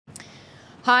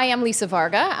Hi, I'm Lisa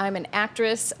Varga. I'm an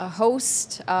actress, a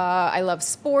host. I love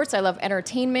sports. I love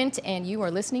entertainment, and you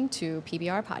are listening to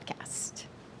PBR Podcast.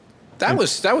 That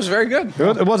was very good.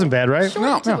 It wasn't bad, right? Sure.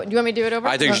 No. Do you want me to do it over?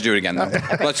 I think you should do it again, though.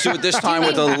 Okay. Let's do it this time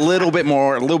with a little bit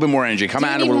more energy. Come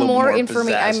at it with a little more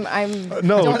information. I don't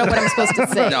know what I'm supposed to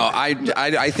say. No,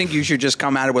 I think you should just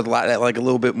come at it with like a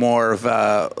little bit more of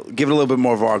give it a little bit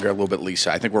more Varga, a little bit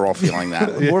Lisa. I think we're all feeling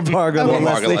that. More Varga,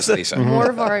 less Lisa.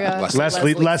 More Varga,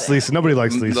 less Lisa. Nobody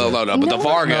likes Lisa. No, but the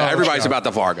Varga. Everybody's about the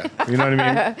Varga. You know what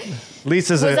I mean?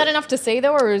 Lisa's. Was that enough to say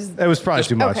though, or it was probably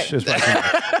too much. Okay. It was probably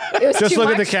too much. Just look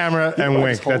at the camera and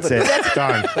wink. That's it.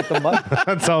 Done.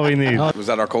 That's all we need. Was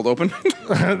that our cold open?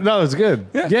 No, it's good.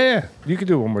 Yeah. You could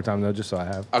do it one more time though, just so I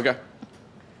have. Okay.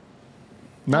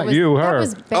 Not you, her.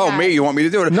 Oh, me? You want me to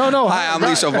do it? No. Hi, I'm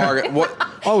Lisa Varga. What?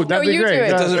 Oh, that'd be great.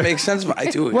 It doesn't make sense, but I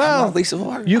do it. Well, I'm not Lisa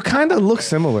Varga. You kind of look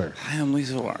similar. I am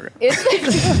Lisa Varga.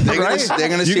 Right? They're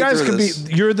gonna see you guys through could this.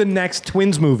 be. You're the next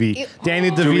Twins movie.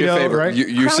 Danny Do me a DeVito, favor. right?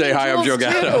 You say hi, I'm Joe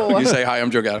Gatto. too. You say hi, I'm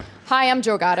Joe Gatto. Hi, I'm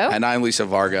Joe Gatto. And I'm Lisa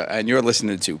Varga, and you're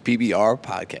listening to PBR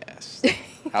Podcast.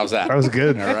 How's that? That was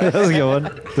good. All right. That was a good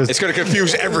one. It's going to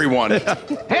confuse everyone. Hit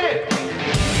it!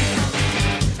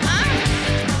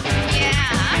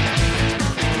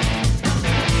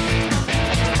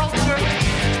 Culture,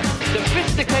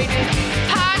 sophisticated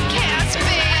Podcast,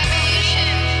 baby.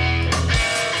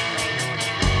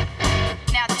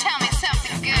 Now tell me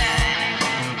something good.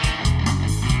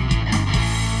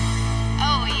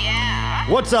 Oh, yeah.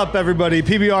 What's up, everybody?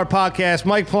 PBR Podcast.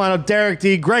 Mike Polano, Derek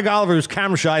D, Greg Olliver, who's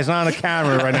camera shy. He's not on a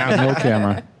camera right now. No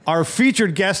camera. Our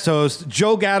featured guest host,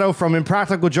 Joe Gatto from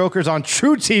Impractical Jokers on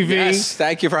True TV. Yes,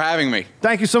 thank you for having me.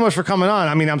 Thank you so much for coming on.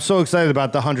 I mean, I'm so excited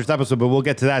about the 100th episode, but we'll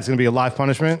get to that. It's going to be a live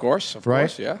punishment. Of course,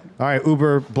 yeah. All right,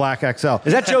 Uber Black XL.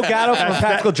 Is that Joe Gatto from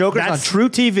Impractical Jokers on True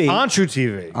TV? On True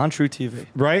TV. On True TV.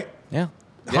 Right? Yeah.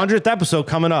 100th episode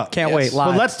coming up. Can't wait.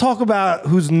 Live. But let's talk about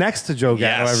who's next to Joe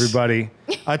Gatto, Yes. everybody.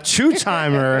 A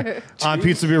two-timer on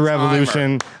Pizza Beer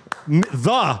Revolution,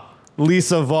 the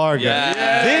Lisa Varga.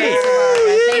 Yes.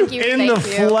 Thank you. In the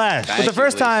flesh. Thank But the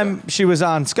first Lisa. time she was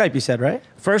on Skype, you said, right?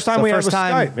 First time So we had first was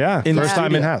time Skype. Yeah, in first the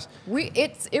time studio. in-house.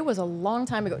 It was a long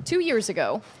time ago, 2 years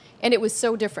ago, and it was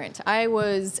so different. I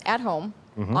was at home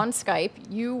on Skype.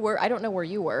 You were, I don't know where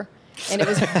you were, and it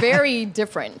was very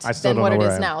different I still than don't what know it where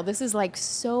is I am. now. This is like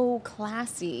so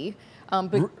classy.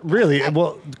 But Really?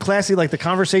 Well, classy, like the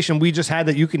conversation we just had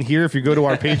that you can hear if you go to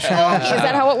our Patreon. is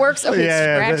that how it works? Okay,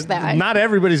 scratch that. Not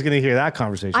everybody's going to hear that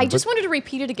conversation. I just but- wanted to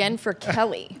repeat it again for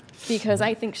Kelly because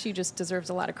I think she just deserves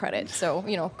a lot of credit. So,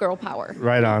 girl power.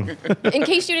 Right on. In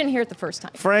case you didn't hear it the first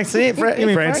time. Francine. You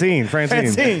mean Francine.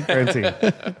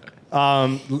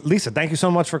 Lisa, thank you so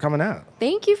much for coming out.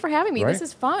 Thank you for having me. Right. This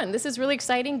is fun. This is really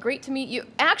exciting. Great to meet you.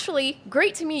 Actually,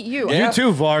 great to meet you. Yeah. You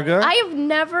too, Varga. I have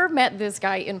never met this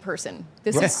guy in person.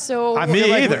 This is so... I feel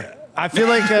like I feel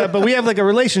like, but we have like a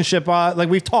relationship. Like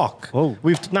we've talked. Oh.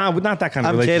 We've not that kind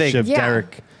of I'm kidding. relationship, Yeah.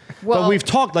 Derek. Well- but we've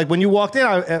talked. Like when you walked in,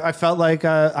 I felt like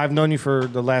I've known you for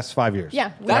the last 5 years.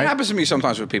 Yeah. That happens to me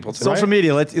sometimes with people, too. Social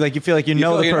media, like you feel like you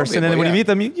know feel like the you know person, people, and then when you yeah. meet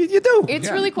them, you do. It's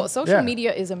Yeah. really cool. Social Yeah.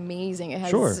 media is amazing. It has,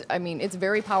 Sure. I mean, it's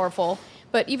very powerful.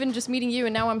 But even just meeting you,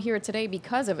 and now I'm here today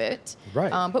because of it.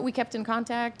 Right. But we kept in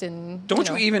contact, and Don't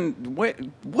you even... Wait,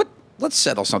 what? Let's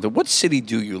settle something. What city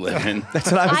do you live in?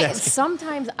 That's what I was asking.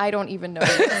 Sometimes I don't even know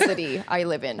what city I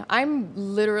live in. I'm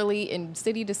literally in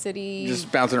city to city.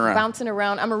 Just bouncing around. Bouncing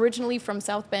around. I'm originally from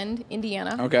South Bend,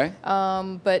 Indiana. Okay.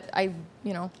 But I,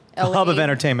 LA. A hub of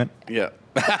entertainment. Yeah.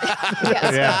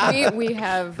 Yes. Yeah. We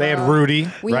have. They had Rudy,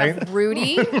 We right? have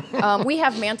Rudy. We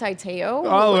have Manti Te'o.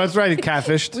 Oh, that's right. He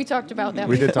catfished. We talked about that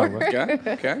We did before. talk about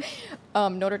Okay.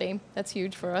 Notre Dame. That's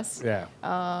huge for us. Yeah.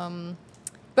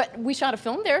 But we shot a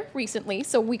film there recently,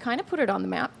 so we kind of put it on the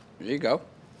map. There you go.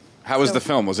 How was So- the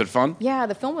film? Was it fun? Yeah,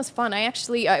 the film was fun. I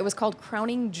actually, it was called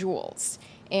Crowning Jewels.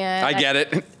 And I get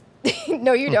it.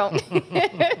 No, you don't.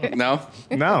 No?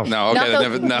 No. No, okay. Not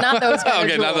those, no. not those kind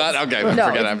Okay, of jewels. not that. Okay, no,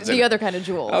 forget it's it. the other kind of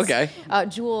jewels. Okay.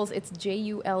 Jewels, it's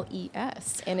Jules,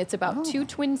 and it's about two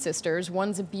twin sisters.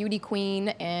 One's a beauty queen,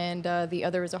 and the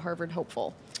other is a Harvard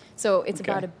hopeful. So it's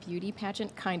about a beauty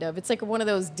pageant, kind of. It's like one of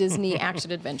those Disney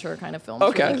action-adventure kind of films.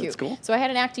 Okay, really cute. that's cool. So I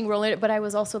had an acting role in it, but I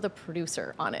was also the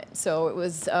producer on it. So it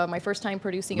was my first time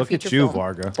producing a Look feature at you, film.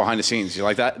 Varga. Behind the scenes. You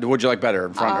like that? What'd you like better,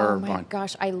 in front or Oh my behind?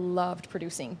 gosh, I loved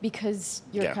producing because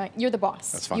you're Yeah. you're the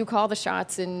boss. That's fun. You call the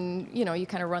shots, and you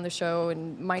kind of run the show.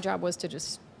 And my job was to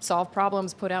just solve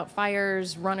problems, put out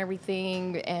fires, run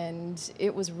everything, and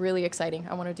it was really exciting.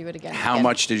 I want to do it again. How And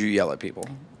much did you yell at people?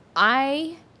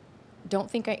 I don't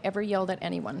think I ever yelled at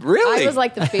anyone. Really? I was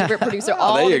like the favorite producer.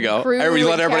 All there you the go. crew You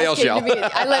let and everybody cast else yell. came to me.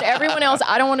 I let everyone else.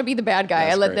 I don't want to be the bad guy.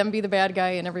 That's I let great. them be the bad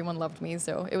guy, and everyone loved me.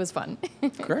 So it was fun.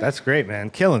 Great. That's great, man.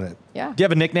 Killing it. Yeah. Do you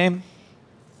have a nickname?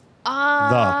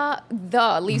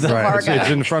 The Lisa Right. Varga. It's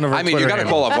in front of her I mean, you Twitter got to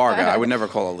handle. call her Varga. I would never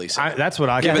call her Lisa. That's what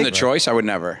I Given the think. choice, I would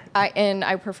never.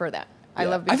 I prefer that. I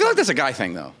love. I feel like that's a guy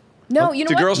thing, though. No, you know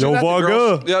Do what? girls do Yo, that? Do Varga.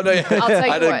 girls- Yeah, no, yeah. I'll tell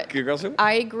you I think what. girls do it?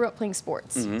 I grew up playing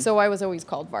sports, so I was always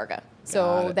called Varga. Got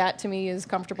So it. that to me is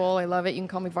comfortable. I love it. You can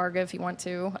call me Varga if you want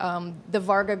to. The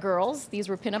Varga girls, these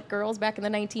were pinup girls back in the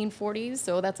 1940s,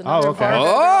 so that's another okay. Varga girl Oh!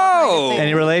 kind of thing.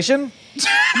 Any relation?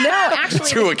 No, actually.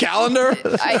 To a calendar?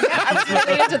 I was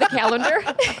related to the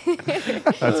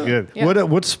calendar. That's good. Yeah.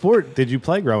 What sport did you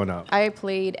play growing up? I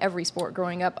played every sport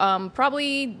growing up.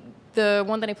 Probably the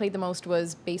one that I played the most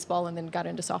was baseball, and then got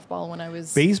into softball when I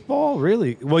was. Baseball?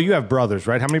 Really? Well, you have brothers,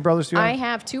 right? How many brothers do you I have?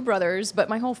 have 2 brothers, but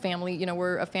my whole family,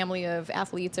 we're a family of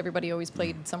athletes. Everybody always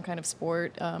played some kind of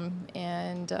sport,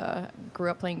 and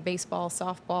grew up playing baseball,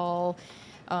 softball,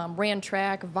 ran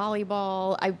track,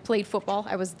 volleyball. I played football.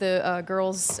 I was the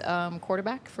girls'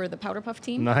 quarterback for the Powder Puff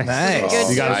team. Nice. Nice. Good.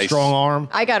 You got a Nice. strong arm.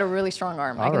 I got a really strong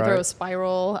arm. I All can throw a right.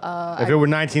 spiral. If it were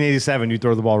 1987, you'd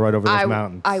throw the ball right over those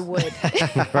mountains. I would.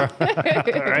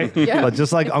 right? Yeah. But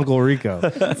just like Uncle Rico.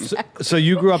 So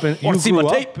you grew up in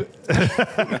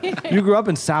you grew up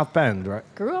in South Bend, right?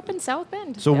 Grew up in South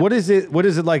Bend. So Yeah. what is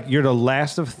it like? You're the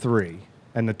last of 3,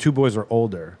 and the 2 boys are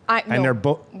older, and no, they're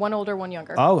both. one older, one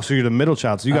younger. Oh, so you're the middle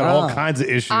child. So you got all kinds of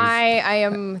issues. I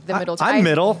am the middle. I'm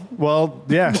middle. Well,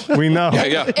 yeah, we know.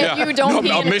 Yeah. If you don't pee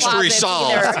in mystery closets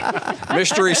solved. either.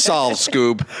 Mystery solved,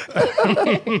 Scoob.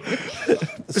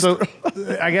 So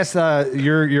I guess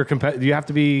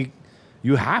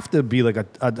you have to be like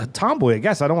a tomboy. I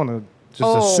guess I don't want to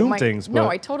just assume things. But No,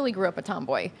 I totally grew up a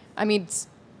tomboy. I mean,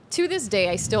 to this day,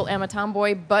 I still am a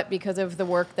tomboy, but because of the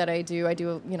work that I do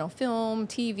film,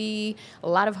 TV, a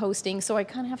lot of hosting, so I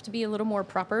kind of have to be a little more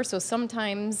proper. So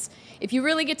sometimes, if you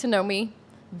really get to know me,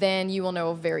 then you will know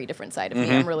a very different side of me.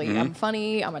 I'm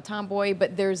funny, I'm a tomboy,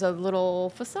 but there's a little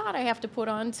facade I have to put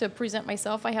on to present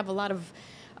myself. I have a lot of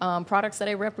products that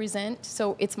I represent,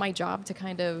 so it's my job to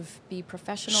kind of be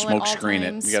professional at all Smoke screen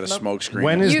times. it. You got to smoke screen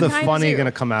when it. is You the kinda funny do. going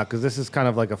to come out? Because this is kind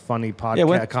of like a funny podcast,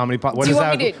 when- comedy podcast. Do you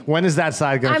want me to- When is that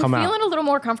side going to I'm come feeling out? a little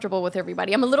more comfortable with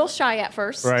everybody. I'm a little shy at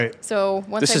first. Right. So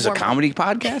once This I is a warm up- comedy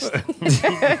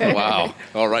podcast? Wow.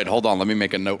 All right, hold on. Let me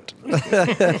make a note.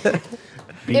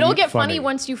 It'll get funny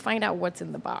once you find out what's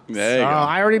in the box. There you Oh, go.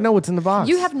 I already know what's in the box.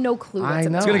 You have no clue what's I in the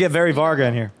know. It's box. going to get very Varga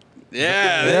in here.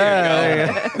 Yeah, there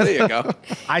you go. There you go.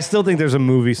 I still think there's a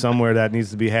movie somewhere that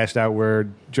needs to be hashed out where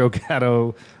Joe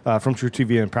Gatto from True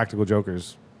TV and Practical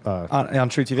Jokers On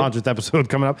True TV. 100th episode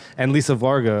coming up, and Lisa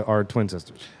Varga are twin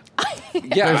sisters.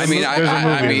 Yeah, I mean, there's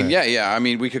a movie in there. yeah. I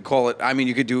mean, we could call it. I mean,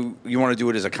 you want to do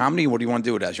it as a comedy? What do you want to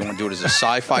do it as? You want to do it as a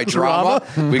sci-fi drama?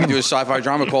 We could do a sci-fi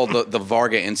drama called the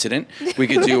Varga Incident. We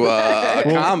could do a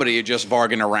comedy, just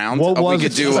Varging around. What We was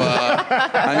could it? do.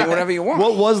 I mean, whatever you want.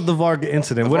 What was the Varga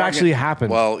incident? What Varga- actually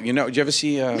happened? Well, did you ever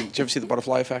see the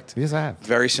Butterfly Effect? Yes, I have.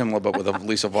 Very similar, but with a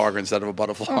Lisa Varga instead of a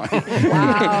butterfly.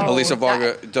 Wow. Lisa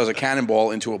Varga does a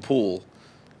cannonball into a pool,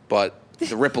 but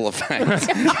the ripple effect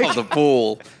of the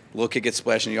pool. Little kid gets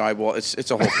splashed in the eyeball. It's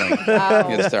a whole thing. Wow.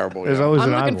 It's terrible. There's yeah. always I'm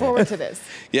an looking eyeball. forward to this.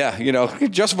 Yeah,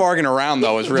 just Varging around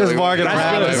though is really Just Varging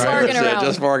around. Just Varging Yeah, around.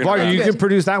 just Varging Varga, around. you could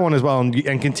produce that one as well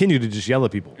and continue to just yell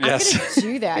at people. Yes. I'm going to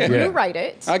do that. Yeah. You write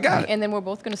it. I got it. And then we're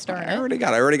both going to star in I it.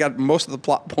 already got most of the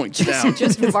plot points down.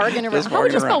 Just Vargan around. Just How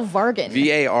would you Varging spell around. Vargan?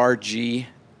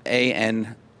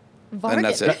 Vargan. Vargan. And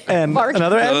that's it. And Vargan.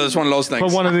 another No, N? that's one of those things.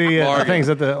 But one of the Vargin. things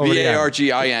at the over the end.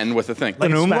 Vargin with the thing.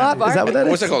 An umlaut? Is that what that is?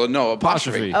 What's that called? No,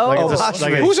 apostrophe. Oh. Like it's a-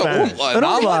 apostrophe. like Who's a Spanish. umlaut? An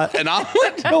umlaut. An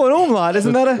omelet? No, an umlaut.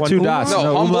 Isn't that a... One Two umlaut? dots. No,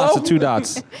 No, Humboldt? umlaut's a 2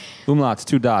 dots. Umlaut's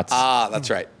 2 dots. Ah, that's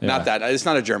right. Not Yeah. that. It's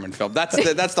not a German film. That's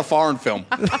the foreign film.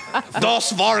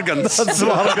 Dos Vargans.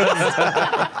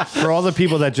 For all the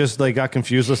people that just got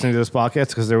confused listening to this podcast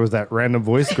because there was that random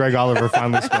voice, Greg Olliver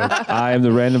finally spoke. I am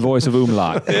the random voice of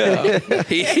umlaut.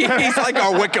 He's like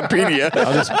our Wikipedia.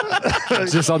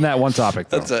 Just on that one topic,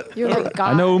 though. That's it. You're like,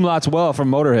 God. I know umlauts well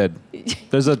from Motorhead.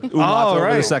 There's a umlaut over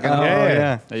right. the second. Oh,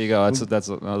 yeah. There you go. That's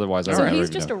otherwise. I So would he's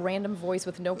never just know. a random voice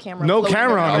with no camera. No floating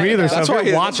camera on around. him either, so That's if why-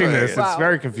 you're that's watching why- this, Wow. it's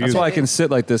very That's confusing. why I can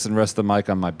sit like this and rest the mic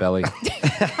on my belly.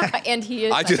 And he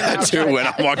is. I do that too when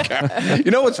I'm on camera. You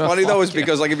know what's funny though is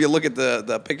because if you look at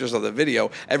the pictures of the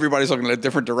video, everybody's looking in a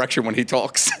different direction when he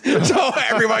talks. So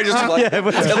everybody just like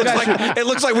it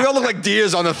looks like we all look like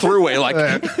deers on the throughway. Like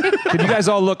Can you guys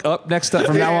all look up next time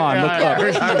from now on? Look up.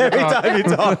 Every time you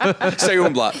talk. say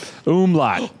umlaut.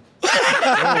 Umlaut.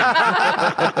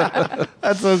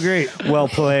 That's so great. Well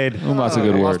played. Umlaut's a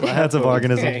good word. That's a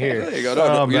Varganism. There you go.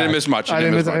 No, you didn't miss much. You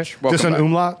didn't miss much. Just an Welcome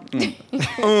umlaut.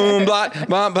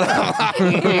 back.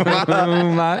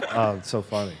 Umlaut. Oh, it's so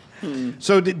funny.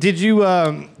 So did you?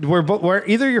 Were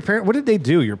either your parents? What did they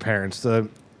do? Your parents?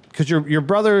 Because your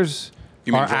brothers.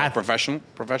 You mean are at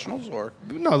professionals or?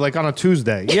 no, like on a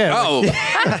Tuesday. Yeah. Oh,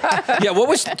 yeah. What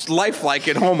was life like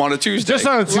at home on a Tuesday? Just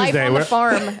on a Tuesday. Life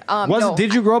on the farm. No.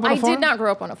 Did you grow up on a farm? I did not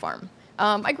grow up on a farm.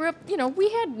 I grew up, we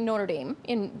had Notre Dame,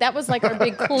 and that was like our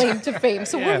big claim to fame.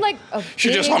 So we're like a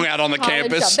She just big hung out on the college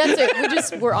campus. job.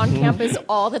 That's it. We're on campus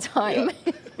all the time.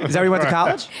 Is that where you went to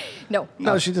college? No.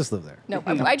 No, she just lived there. No,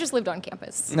 I just lived on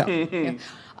campus. No.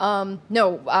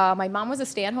 My mom was a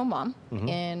stay-at-home mom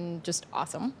and just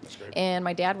awesome. And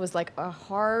my dad was like a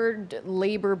hard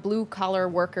labor, blue-collar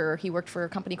worker. He worked for a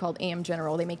company called AM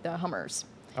General. They make the Hummers.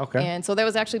 Okay. And so that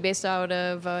was actually based out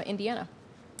of Indiana.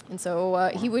 And so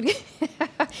he would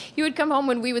he would come home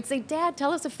when we would say, "Dad,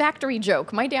 tell us a factory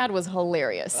joke." My dad was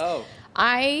hilarious. Oh.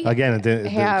 Again, the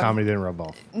comedy didn't rub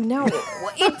off. No,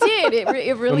 well, it did.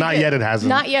 It really Well, not did. yet it hasn't.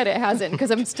 Not yet it hasn't,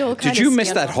 because I'm still kind of Did you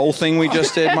miss that whole thing we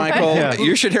just did, Michael?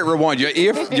 You should hit rewind. Your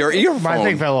earphone. My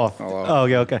thing fell off. Oh,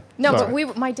 yeah, okay. No, Sorry.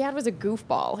 but my dad was a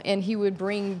goofball, and he would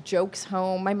bring jokes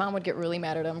home. My mom would get really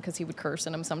mad at him because he would curse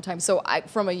in them sometimes. So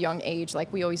from a young age,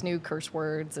 like, we always knew curse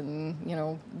words and,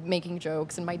 making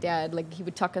jokes. And my dad, like, he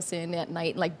would tuck us in at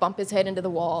night and, like, bump his head into the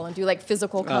wall and do, like,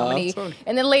 physical comedy.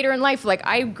 And then later in life, like,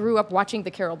 I grew up watching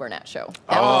the Carol Burnett show.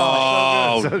 That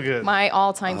was So good. my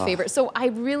all-time favorite. So I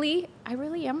really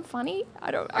am funny.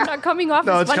 I'm not coming off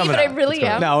No, as it's funny, coming but I out. really It's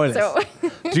am. coming out. No,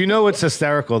 it is. Do you know what's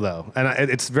hysterical though? And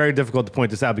it's very difficult to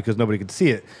point this out because nobody can see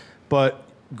it. But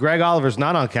Greg Oliver's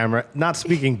not on camera, not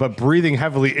speaking, but breathing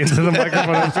heavily into the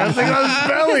microphone and pressing on his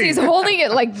belly. He's holding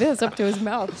it like this up to his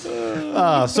mouth.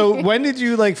 So when did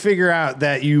you figure out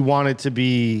that you wanted to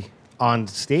be on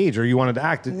stage or you wanted to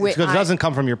act? Because it doesn't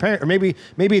come from your parents, or maybe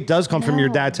it does come from your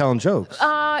dad telling jokes.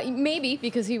 Maybe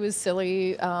because he was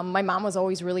silly. My mom was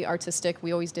always really artistic.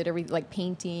 We always did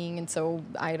painting, and so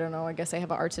I don't know. I guess I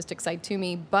have an artistic side to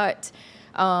me. But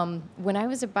when I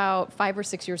was about 5 or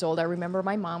 6 years old, I remember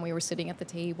my mom. We were sitting at the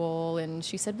table, and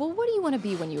she said, "Well, what do you want to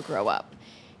be when you grow up?"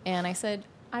 And I said,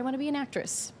 "I want to be an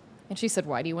actress." And she said,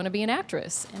 "Why do you want to be an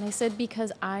actress?" And I said,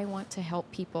 "Because I want to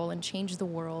help people and change the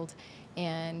world,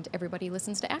 and everybody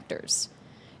listens to actors."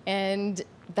 And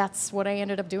that's what I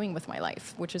ended up doing with my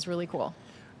life, which is really cool.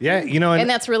 Yeah, And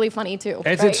that's really funny too.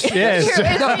 It's- right?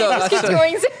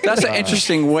 it's- That's an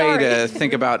interesting way to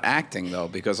think about acting, though,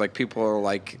 because people are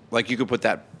like you could put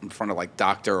that in front of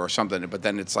doctor or something, but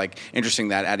then it's interesting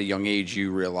that at a young age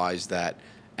you realize that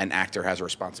an actor has a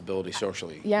responsibility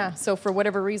socially. Yeah. So for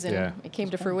whatever reason, Yeah. it came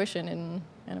to fruition, and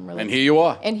I'm really. And here you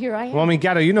are. And here I am. Well, I mean,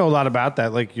 Gatto, you know a lot about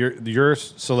that. Like your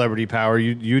celebrity power,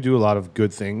 you do a lot of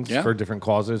good things Yeah. for different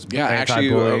causes. Yeah, actually,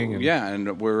 anti-bullying.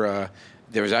 and we're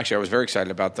I was very excited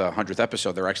about the 100th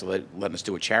episode. They're actually letting us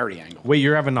do a charity angle. Wait,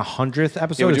 you're having the 100th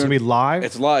episode? Yeah, It's gonna be live.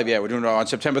 It's live, yeah. We're doing it on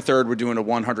September 3rd. We're doing a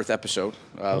 100th episode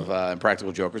of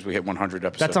Impractical Jokers. We hit 100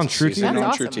 episodes. That's on this True season. TV? That's On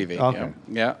awesome. True TV. Okay.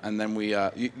 Yeah, and then we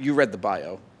you read the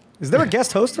bio. Is there a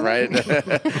guest host? Right?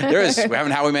 There is. We're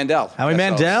having Howie Mandel. Howie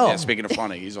That's Mandel. Yeah, speaking of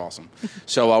funny, he's awesome.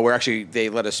 So they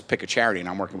let us pick a charity, and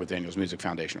I'm working with Daniel's Music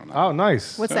Foundation on that. Oh,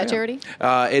 nice. What's that charity?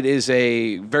 It is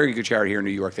a very good charity here in New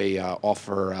York. They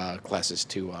offer classes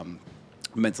to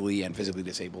mentally and physically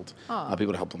disabled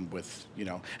people to help them with,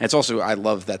 And it's also, I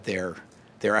love that they're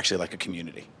actually like a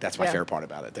community. That's my favorite part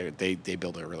about it. They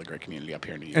build a really great community up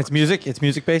here in New York. It's music. It's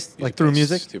music based, through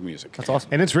music. Through music. That's awesome.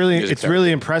 And it's really Music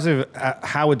really impressive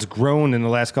how it's grown in the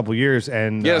last couple of years.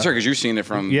 And Yeah, that's right, because you've seen it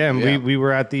from... Yeah, and we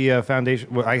were at the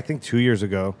foundation. Well, I think 2 years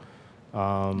ago.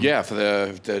 Yeah, for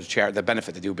the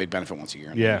benefit. They do a big benefit once a year.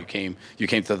 And Yeah. you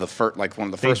came to the first, one of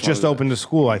the They first just ones. opened a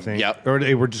school, I think. Yep. Or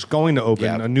they were just going to open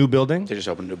Yep. a new building. They just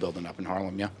opened a new building up in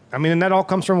Harlem, yeah. I mean, and that all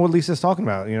comes from what Lisa's talking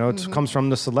about. It comes from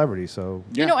the celebrity. So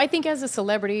Yeah. I think as a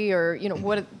celebrity, or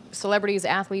what celebrities,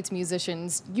 athletes,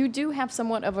 musicians, you do have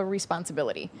somewhat of a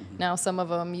responsibility. Now, some of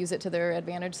them use it to their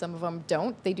advantage, some of them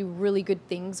don't. They do really good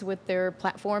things with their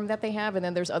platform that they have, and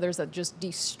then there's others that just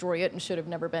destroy it and should have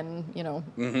never been,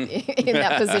 in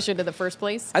that position in the first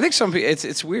place. I think some people,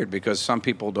 it's weird because some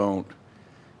people don't.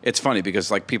 It's funny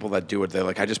because people that do it, they're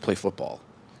like, I just play football.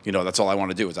 That's all I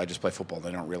want to do is I just play football.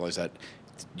 They don't realize that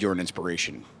you're an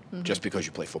inspiration just because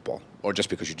you play football or just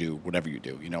because you do whatever you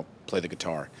do. Play the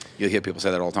guitar. You'll hear people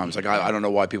say that all the time. It's like I don't know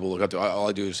why people look up to. All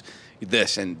I do is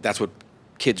this, and that's what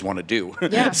kids want to do.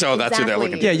 Yeah, so that's who they're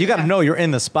looking exactly. to. Yeah, you got to know you're in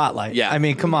the spotlight. Yeah. I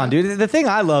mean, come on, dude. The thing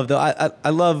I love, though, I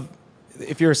love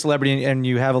if you're a celebrity and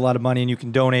you have a lot of money and you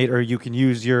can donate or you can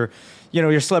use your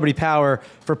celebrity power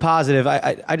for positive.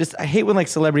 I hate when like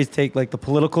celebrities take like the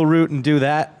political route and do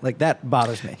that. Like that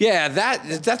bothers me. Yeah,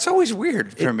 that's always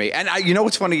weird for me. And you know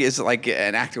what's funny is like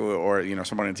an actor or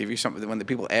someone on TV, when the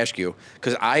people ask you,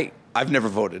 because I've never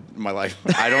voted in my life.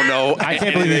 I don't know. I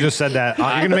can't believe you just said that. You're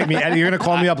gonna make me. You're gonna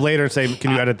call me up later and say,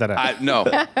 "Can you edit that out?" No,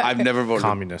 I've never voted.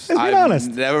 Communist. Let's be honest.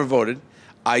 I've never voted.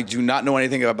 I do not know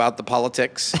anything about the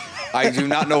politics. I do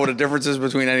not know what the difference is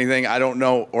between anything. I don't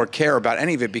know or care about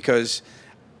any of it because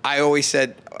I always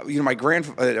said, my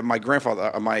grandfather,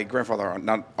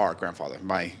 not our grandfather,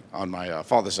 on my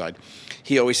father's side,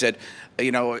 he always said,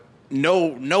 no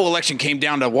election came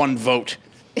down to one vote.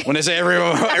 When they say every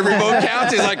vote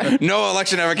counts, he's like, no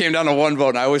election ever came down to one vote.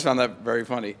 And I always found that very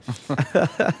funny.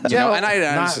 Joe,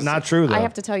 Not true though. I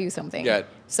have to tell you something. Yeah.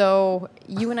 So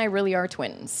you and I really are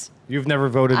twins. You've never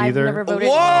voted I've either. never voted.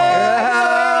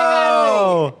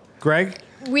 Oh, Greg.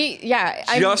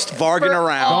 Just bargain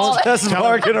around. just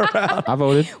barking around. I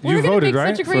voted. You voted,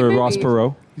 right? Such a great For movie. Ross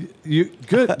Perot. You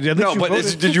good? At least No, you but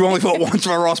voted. did you only vote once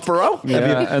for Ross Perot?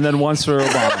 Yeah, and then once for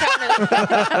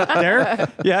Obama. There?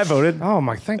 Yeah, I voted. Oh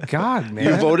my, thank God, man.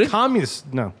 You voted?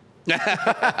 Communist? No.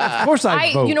 Of course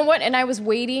I vote. You know what? And I was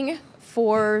waiting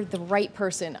for the right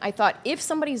person. I thought if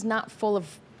somebody's not full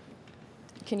of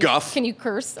Guff. Can you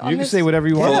curse on You can this? say whatever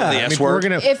you want. Full of the S word.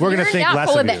 If We're gonna you're think not less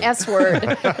full of of you. the S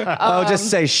word, Oh, just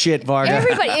say shit, Varga.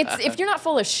 everybody. If you're not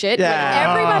full of shit,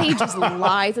 Yeah. like, everybody just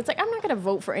lies. It's like I'm not going to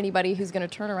vote for anybody who's going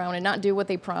to turn around and not do what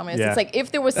they promised. Yeah. It's like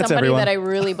if there was That's somebody everyone. that I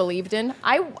really believed in,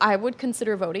 I would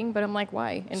consider voting. But I'm like,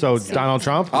 why? And So see. Donald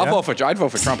Trump? I'd Yeah. vote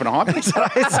for Trump in a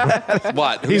heartbeat.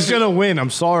 What? He's gonna win. I'm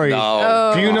sorry.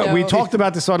 No. Do you know? no. We talked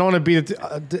about this, so I don't want to beat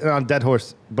it on dead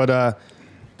horse. But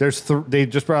they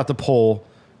just brought out the poll.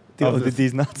 The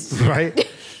D's nuts. Right?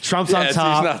 Trump's on It's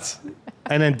top, nuts.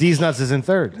 and then D's nuts is in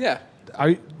third. Yeah.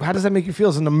 How does that make you feel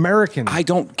as an American? I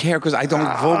don't care because I don't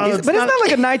vote. But it's not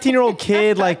like a 19-year-old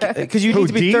kid, like, because you Who, need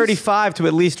to be D's? 35 to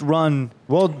at least run.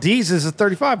 Well, D's is a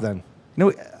 35 then. No,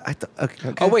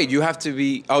 okay. Oh wait, you have to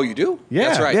be. Oh, you do? Yeah.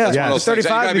 That's right. Yeah. That's Yeah. one of those things.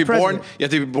 35 You gotta to be be born. president. You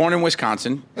have to be born in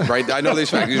Wisconsin, right? I know these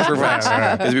facts. These are true facts. You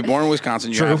have to be born in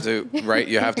Wisconsin. You True. have to, right?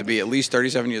 You have to be at least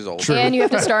 37 years old. And you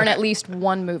have to star in at least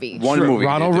one movie. One Sure, movie.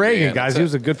 Ronald Yeah, Reagan, that's guys. it. He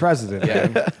was a good president. Yeah,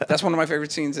 that's one of my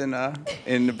favorite scenes in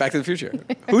Back to the Future.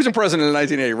 Who's the president in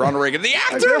 1980? Ronald Reagan, the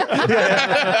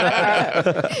actor.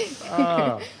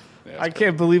 I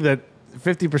can't believe that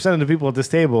 50% of the people at this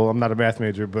table, I'm not a math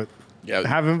major, but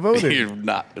haven't voted. You're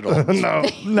not at all.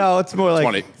 No, it's more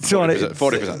like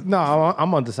 40%. No,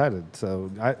 I'm undecided.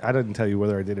 So I didn't tell you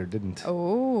whether I did or didn't.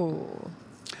 Oh.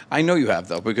 I know you have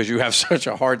though because you have such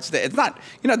a hard. You're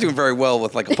not doing very well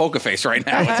with like a poker face right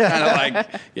now. It's kind of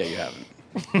like you haven't.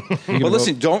 But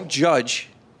listen, don't judge.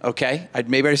 Okay,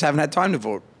 maybe I just haven't had time to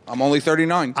vote. I'm only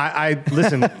 39.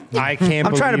 Listen. I can't.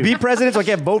 I'm trying to be president, so I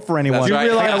can't vote for anyone. That's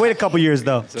right. I gotta wait a couple years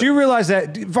though. Do you realize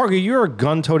that, Varga, you're a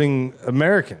gun-toting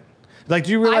American? Like,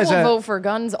 do you I realize will that? vote for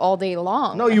guns all day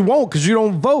long. No, you won't, because you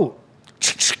don't vote.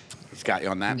 He's got you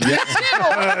on that.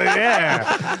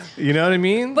 Yeah. You know what I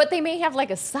mean? But they may have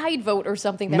like a side vote or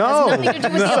something that No. has nothing to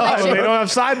do with the No, election. they don't have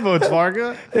side votes,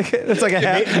 Varga. It's like a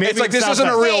hat. It's like this isn't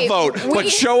a real Wait, vote, but we-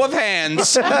 show of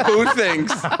hands. Who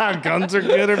thinks? Guns are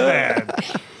good or bad.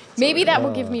 Maybe that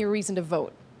will give me a reason to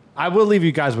vote. I will leave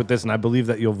you guys with this, and I believe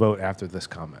that you'll vote after this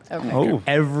comment. Okay. Oh.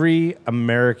 Every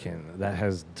American that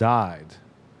has died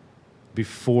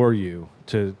before you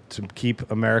to keep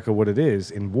America what it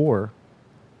is in war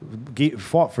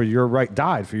fought for your right,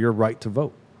 died for your right to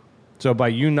vote. So by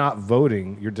you not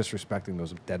voting, you're disrespecting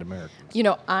those dead Americans. You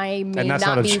know, I may And that's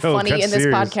not not a be joke, funny that's in this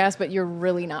serious. podcast, but you're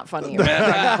really not funny.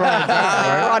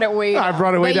 I brought it way down. I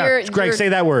brought it way But down. Greg, say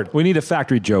that word. We need a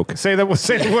factory joke. Say the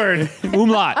word.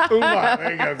 Umlaut. Umlaut.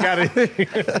 There you go. Got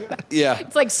it. Yeah.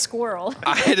 It's like squirrel.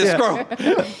 I hit a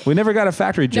scroll. We never got a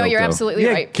factory joke. No, you're though. absolutely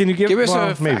Yeah, right. can you give Give us well,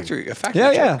 a maybe. factory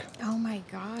Yeah, yeah. joke. Oh my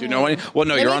god. Do you know any? Well,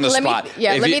 no, Let you're me- on the let me- spot.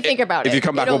 yeah, If let you- me think about If it. you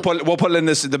come back, It'll- we'll put it in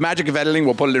this. The magic of editing,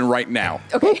 we'll put it in right now.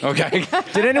 Okay. Okay.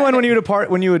 Did anyone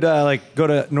when you would like go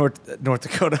to North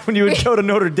Dakota when you would go to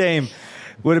Notre Dame?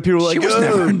 What did people like? She was "Oh."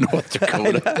 never in North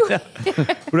Dakota.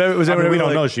 Whatever, was I mean, we don't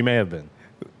like, know. She may have been.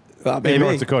 In maybe.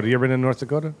 North Dakota. You ever been in North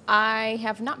Dakota? I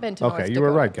have not been to North Okay, Dakota. you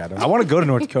were right, Gatto. I want to go to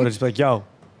North Dakota. Just be like, yo,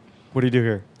 what do you do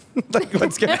here? Like,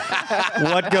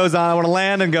 what goes on? I want to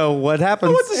land and go. What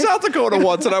happens? I went to South Dakota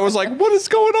once, and I was like, "What is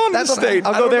going on in That's this state?"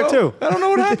 I'll I go don't there know. too. I don't know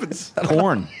what happens.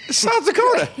 Corn. South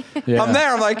Dakota. Yeah. I'm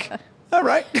there. I'm like, All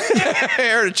right.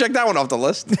 Here, check that one off the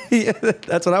list. Yeah,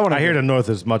 that's what I want to I hear the North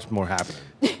is much more happening.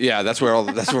 Yeah, that's where all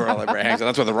everybody hangs out.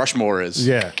 That's where the Rushmore is.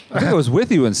 Yeah. I think I was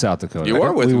with you in South Dakota. You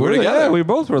were with me. We were together. Yeah, we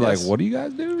both were Yes. like, "What do you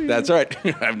guys do?" That's right.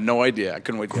 I have no idea. I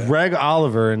couldn't wait to Greg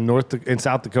Olliver in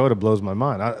South Dakota blows my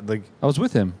mind. I was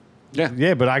with him.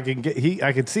 Yeah. But I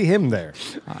could see him there.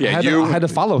 Yeah, I had to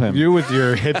follow him. You with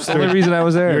your That's the only hipster, reason I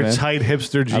was there. your man. tight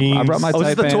hipster jeans. I brought my Oh, this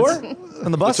is tight the pants. tour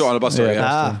on the bus. So on the bus tour,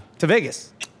 Yeah. To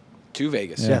Vegas. To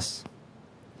Vegas. Yes.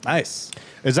 Nice.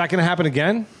 Is that going to happen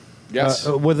again? Yes.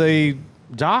 With a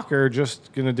doc or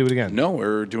just going to do it again? No,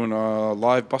 we're doing a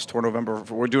live bus tour November.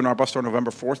 We're doing our bus tour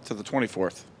November 4th to the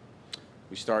 24th.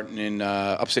 We start in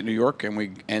upstate New York and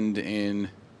we end in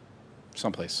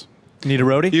someplace. Need a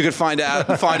roadie? You can find out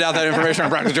that information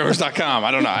on practicaljokers.com. I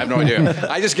don't know. I have no idea.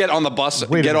 I just get on the bus,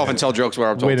 Wait a get off minute. and tell jokes where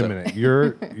I'm told Wait a to. minute.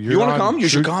 You're You wanna on come? You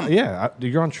should True- come. Yeah.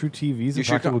 You're on True TV's You and should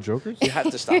Practical come. Jokers? You have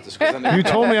to stop this because then You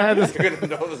told me I had this. they're gonna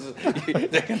know this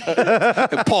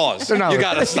is, pause. You not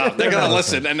gotta stop. They're gonna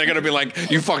listen and they're gonna be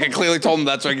like, "You fucking clearly told them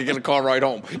that so I can get a car ride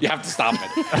home." You have to stop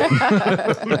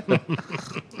it.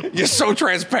 You're so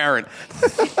transparent.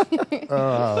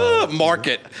 Mark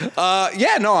it.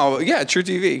 True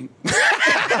TV.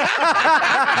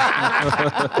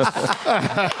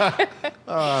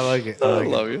 I like it. I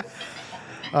love you.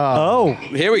 Oh.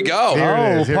 Here we go. Here it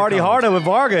Oh, is. Here party it comes. harder with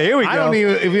Varga. Here we go. I don't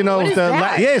even know What if is the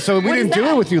that? yeah. So we What is didn't do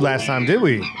that? it with you last time, did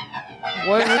we?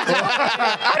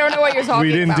 I don't know what you're talking about.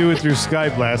 We didn't do it through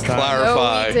Skype last time. No,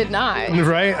 Clarify. we did not.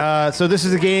 Right. So this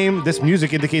is a game. This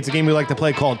music indicates a game we like to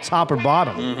play called Top or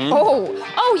Bottom.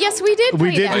 Oh, yes, we did. We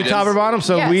play did that. do Top or Bottom.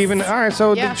 So Yes. we even all right.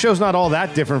 So Yeah. the show's not all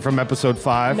that different from episode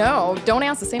 5. No, don't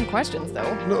ask the same questions though.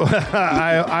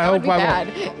 I hope would be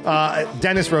I won't.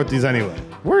 Dennis wrote these anyway.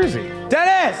 Where is he?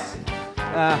 Dennis!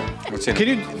 What's in Can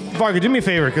you, Varga, do me a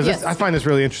favor because Yes. I find this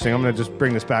really interesting. I'm going to just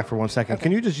bring this back for 1 second.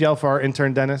 Can you just yell for our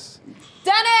intern, Dennis?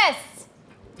 Dennis!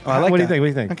 Oh, I like what do that. you think? What do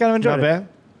you think? I kind of enjoyed Not it. bad.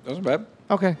 Wasn't bad.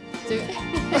 Okay.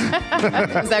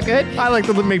 Is that good? I like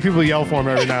to make people yell for him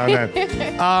every now and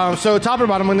then. So top or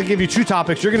bottom, I'm going to give you 2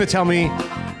 topics. You're going to tell me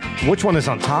which one is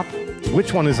on top,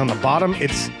 which one is on the bottom.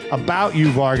 It's about you,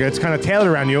 Varga. It's kind of tailored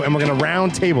around you, and we're going to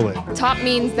round table it. Top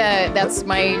means that's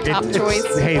my top choice.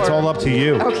 Hey, it's or- all up to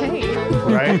you, Okay.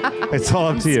 right? It's all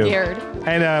up to you. Scared.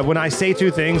 And when I say 2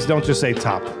 things, don't just say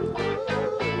top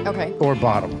Okay. or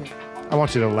bottom. I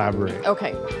want you to elaborate.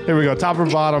 Okay. Here we go. Top or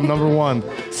bottom, number 1.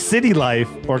 City life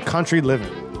or country living?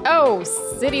 Oh,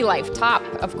 city life, top,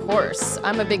 of course.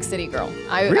 I'm a big city girl.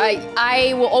 Really?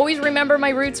 I will always remember my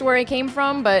roots where I came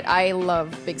from, but I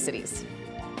love big cities.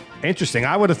 Interesting.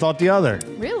 I would have thought the other.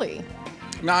 Really?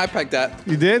 No, I picked that.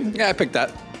 You did? Yeah, I picked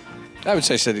that. I would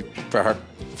say city for her.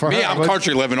 For Me, her, I'm but-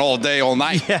 country living all day, all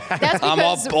night. That's because I'm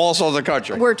up all sorts of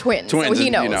country. we're twins, so he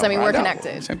and, knows. I mean, we're know.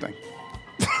 connected. Same thing.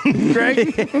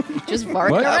 Greg? Just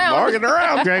barking around. Barking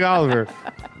around. Greg Oliver.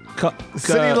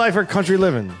 City life or country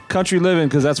living? Country living,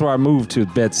 because that's where I moved to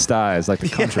Bed-Stuy, like the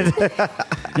country. Compared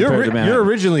to Manhattan. You're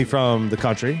originally from the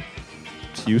country.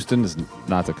 Houston is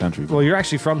not the country. Well, you're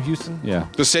actually from Houston. Yeah,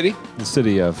 The city? the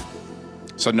city of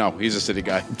So no, he's a city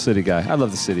guy. city guy. I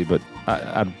love the city, but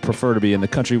I'd prefer to be in the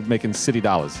country making city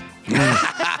dollars.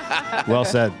 Well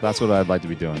said. That's what I'd like to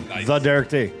be doing. The Derek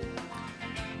T.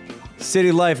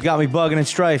 City life got me bugging and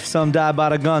strife. Some die by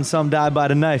the gun, some die by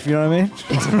the knife. You know what I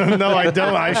mean? No, I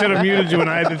don't. I should have muted you when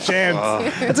I had the chance.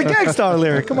 It's a Gangstar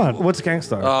lyric. Come on. What's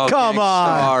Gangstar? Come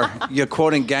on. Gangstar. You're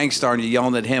quoting Gangstar and you're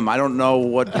yelling at him. I don't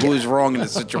know who's wrong in the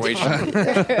situation.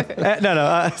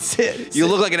 No. You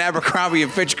look like an Abercrombie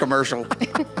and Fitch commercial.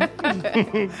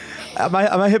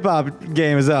 My hip hop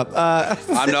game is up.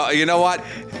 I'm no. You know what?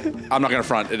 I'm not gonna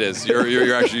front. It is.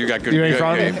 You're actually you got good. You ain't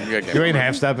got from game. it? You got game. You ain't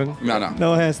half stepping. No.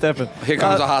 No hand stepping. Here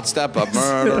comes a hot step up.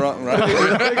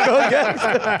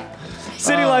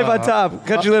 City life on top,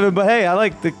 country living. But hey, I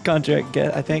like the country.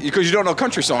 I think. Because you don't know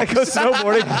country songs. I go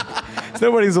snowboarding.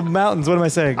 Snowboarding's in mountains. What am I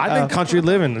saying? I think country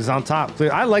living is on top.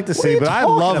 I like the city, you but I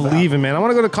talking love about? leaving, man. I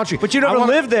want to go to country. But you I never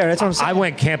wanna- lived there. That's what I'm saying. I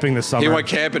went camping this summer. He went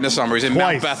camping this summer. He's in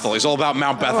Twice. Mount Bethel. He's all about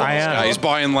Mount Bethel. I This am. guy. He's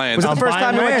buying land. Was it the I'm first buying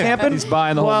time you went land. camping? He's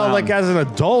buying the whole Well, mountain. like as an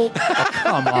adult.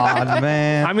 Come on,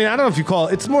 man. I mean, I don't know if you call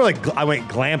it. It's more like I went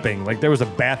glamping. Like there was a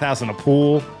bathhouse and a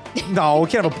pool. No, you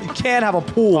can't have a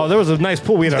pool. Oh, there was a nice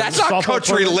pool. We had That's a not softball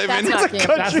country tournament. living. That's not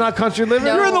camping. That's not country living.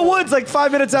 No. You're in the woods like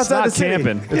 5 minutes It's outside not the city.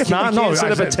 camping. It's not. You No, can't set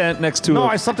I up a said- tent next to No, a,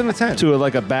 I slept in a tent. to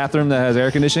like a bathroom that has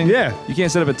air conditioning. Yeah. You can't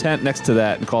set up a tent next to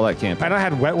that and call that camping. And I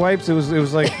had wet wipes. It was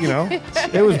like,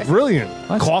 it was brilliant.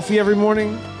 Coffee every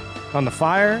morning. On the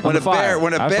fire? When a fire. bear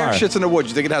High bear fire. shits in the woods,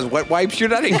 you think it has wet wipes? You're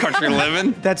not in country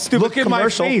living. That stupid Look at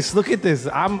commercial. my face. Look at this.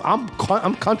 I'm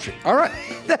country. All right.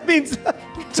 That means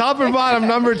Top and bottom,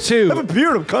 number 2. I'm a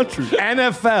beautiful country.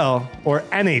 NFL or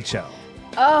NHL?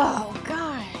 Oh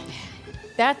God,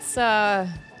 that's a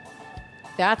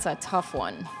tough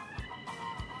one.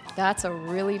 That's a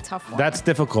really tough one. That's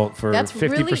difficult for That's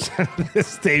 50% of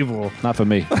this table. Not for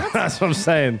me. That's what I'm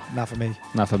saying. Not for me.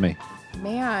 Not for me.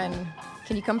 Man,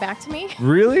 can you come back to me?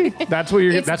 Really? That's what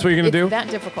you're It's- that's what you're gonna it's do? that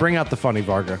difficult. Bring out the funny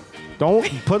Varga. Don't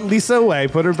put Lisa away.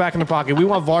 Put her back in the pocket. We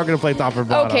want Varga to play top or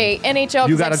bottom. Okay, NHL.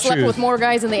 You Because gotta I've slept choose. with more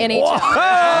guys in the NHL.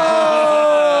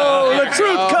 Oh, the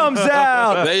truth comes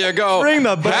out. There you go. Bring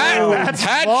the boom.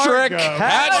 Hat Varga. trick.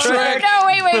 Hat Hat trick. No,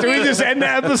 wait. Do we just end the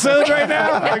episode right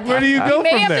now? Like, where do you go You may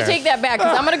from have there? to take that back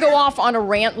because I'm going to go off on a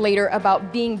rant later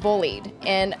about being bullied.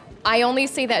 And I only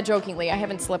say that jokingly. I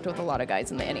haven't slept with a lot of guys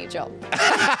in the NHL.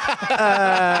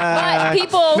 But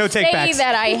people No say take-backs.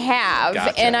 that I have.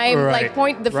 Gotcha. And I Right. like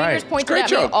point the fingers Right. pointed Great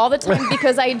at me joke. all the time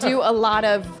because I do a lot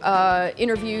of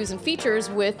interviews and features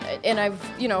with, and I've,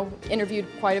 interviewed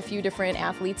quite a few different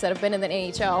athletes that have been in the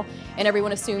NHL, and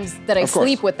everyone assumes that I Of course.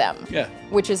 sleep with them. Yeah.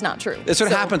 Which is not true. That's what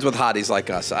So- happens with hotties like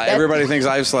us. Everybody thinks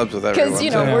I've slept with everyone.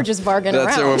 Because, we're just bargaining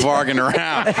That's it. around. We're bargaining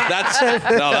around.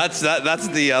 That's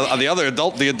the other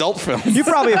adult film. You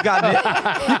probably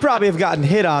have gotten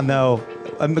hit on though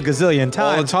a gazillion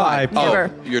All the times. time. by-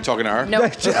 Never. Oh, you're talking to her? No.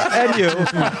 and you,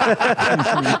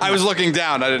 I was looking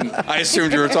down. I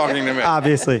assumed you were talking to me.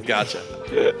 obviously, Gotcha.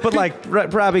 but like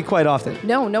probably quite often.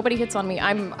 No, nobody hits on me.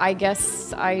 I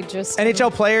guess I just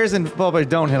NHL players and football players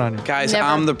don't hit on you. Guys, Never.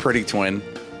 I'm the pretty twin.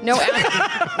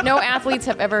 no athletes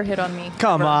have ever hit on me.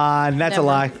 Come on, that's Never. a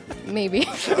lie. Maybe.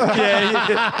 We're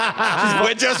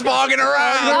just bargaining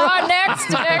around. Next.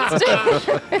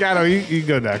 Gatto, you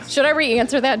go next. Should I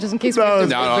re-answer that just in case we have to?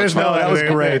 No, there's it's no. fine. That was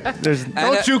editing. great. There's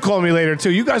Don't you call me later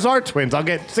too. You guys are twins. I'll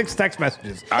get 6 text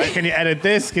messages. Can you edit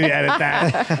this? Can you edit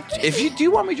that? Do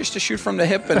you want me just to shoot from the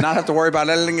hip and not have to worry about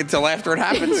editing until after it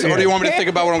happens, or do you want me to think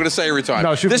about what I'm going to say every time?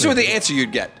 No, shoot this is from what the the hip. answer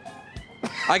you'd get.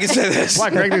 I can say this.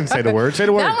 Why Greg didn't say the word? Say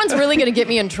the word. That one's really going to get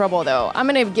me in trouble, though. I'm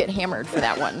going to get hammered for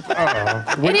that one.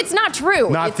 And it's not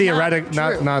true. Not It's theoretic.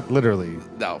 Not, true. Not literally.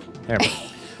 No. Hammer.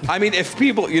 I mean, if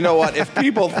people, you know what? If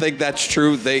people think that's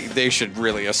true, they should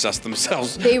really assess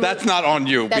themselves. That's not on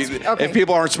you. That's- okay. If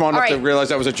people aren't smart enough All to right. realize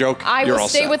that was a joke, I you're will all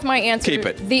stay set. with my answer. Keep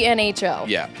it. The NHL.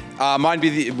 Yeah. Mine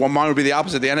would be the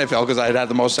opposite of the NFL because I had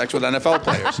the most sex with NFL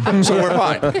players. So we're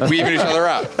fine. We even each other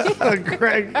out.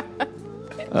 Greg.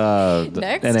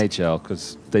 Next. NHL,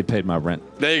 because they paid my rent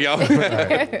There you go.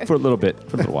 for a little bit,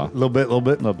 for a little while. Little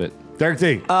bit. Derek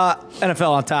T.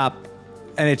 NFL on top,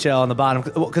 NHL on the bottom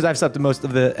because I've slept with most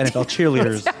of the NFL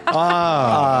cheerleaders.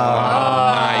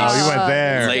 Nice. You went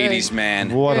there. Ladies,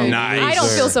 man. What a nice. I don't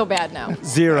feel so bad now.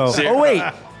 Zero. Zero. Oh wait.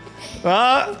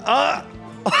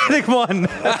 I think one.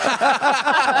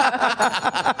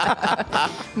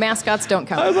 Mascots don't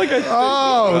count.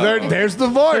 Oh, there's the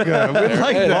Varga. We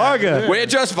like Varga. We're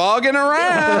just voguing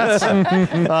around.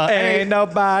 Ain't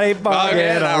nobody Voguing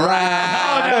bugging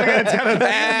around.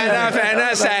 Man, I'm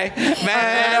finna say.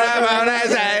 Man, I'm gonna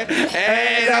say.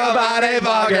 Ain't nobody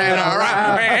voguing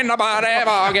around. Ain't nobody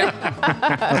voguing.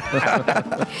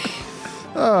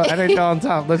 NHL on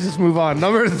top. Let's just move on.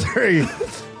 Number 3.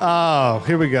 Oh,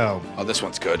 here we go. Oh, this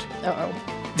one's good. Uh-oh.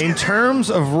 In terms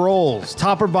of roles,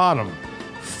 top or bottom,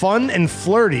 fun and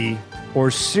flirty or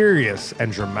serious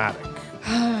and dramatic?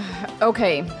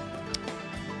 Okay.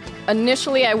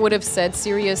 Initially, I would have said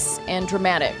serious and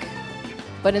dramatic.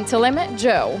 But until I met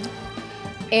Joe,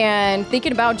 and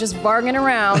thinking about just bargaining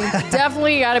around,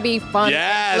 definitely got to be fun,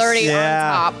 Yes. flirty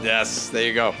Yeah. on top. Yes, there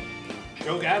you go.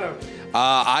 Go Gatto.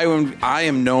 I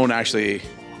am known actually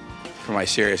for my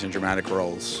serious and dramatic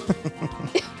roles.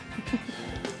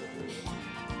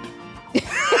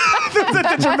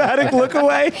 the dramatic look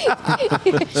away.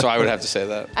 So I would have to say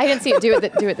that. I didn't see it. Do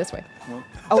it this way.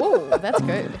 Oh, that's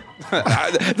good.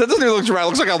 That doesn't even look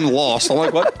dramatic. It looks like I'm lost. I'm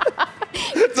like, what?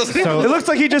 It doesn't even- It looks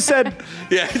like he just said,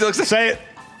 yeah, it looks like. Say it.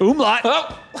 Umlaut.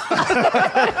 Oh.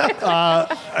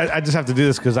 I just have to do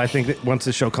this because I think that once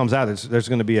this show comes out, there's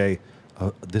going to be a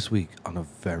this week on a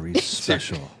very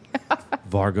special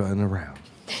Varga and Around.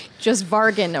 Just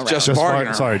bargain around. Just Just bargain.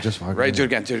 Varga. Sorry, just Varga. Right, do it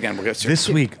again. Do it again. We'll go. This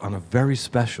week on a very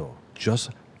special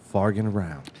Just Varga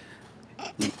Around.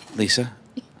 Lisa,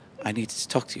 I need to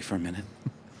talk to you for a minute.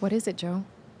 What is it, Joe?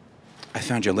 I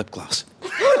found your lip gloss.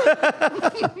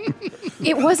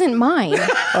 It wasn't mine. No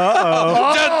matter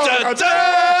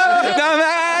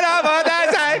what I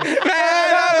say,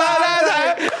 matter what I say,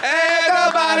 ain't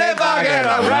nobody bargain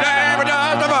around.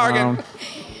 Just a bargain.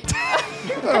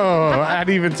 Oh, How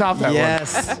do you even top that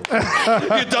Yes.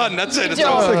 You're done. That's it. It's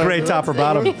job. over. It's a great top or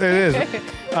bottom. one? It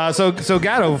is. So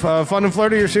Gatto, fun and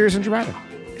flirty or serious and dramatic?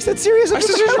 Is that serious?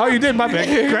 Oh, you did, my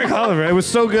bad. Greg Olliver. It was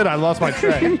so good, I lost my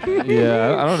track.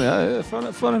 Yeah, I don't know.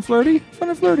 Fun and flirty. Fun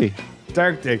and flirty.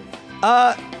 Dark Dick.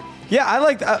 Yeah, I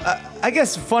like. I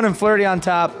guess fun and flirty on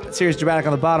top, serious, dramatic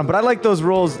on the bottom. But I like those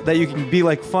roles that you can be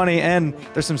like funny and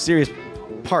there's some serious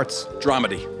parts.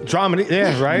 Dramedy. Dramedy,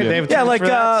 yeah, right? Yeah. They have Yeah, terms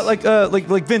like for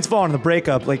that? Vince Vaughn in The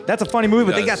Breakup. Like that's a funny movie,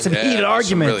 but they got some heated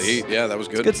arguments. Really heat. Yeah, that was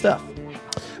good. Good stuff.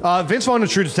 Vince Vaughn, a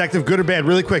True Detective, good or bad?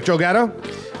 Really quick, Joe Gatto?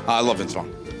 I love Vince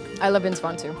Vaughn. I love Vince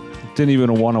Vaughn too. Didn't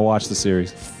even want to watch the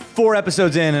series. 4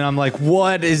 episodes in, and I'm like,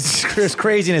 what is this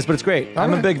craziness? But it's great.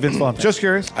 I'm a big Vince Vaughn fan. Just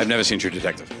curious. I've never seen True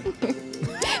Detective.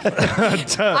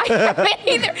 I haven't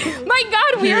either. My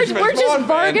God, we're just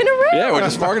bargaining around. Yeah, we're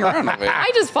just bargaining around. I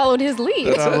just followed his lead.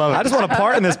 I love it. I just want a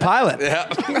part in this pilot. Yeah.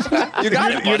 You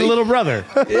got it, You're the buddy. little brother.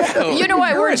 You know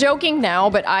what? We're joking now,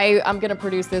 but I'm going to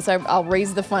produce this. I'll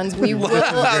raise the funds. We will.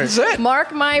 That's it.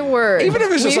 Mark my word. Even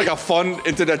if it's just like a fun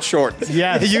internet short.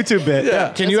 Yes. A YouTube bit.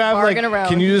 Yeah. Can you Just have like? bargain around.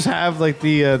 Can you just have like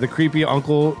the creepy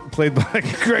uncle played by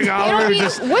Greg Oliver who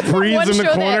just What's the breathes one in the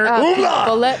show corner? that, Oomla!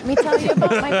 people, let me tell you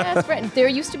about my best friend. There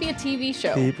used to be a TV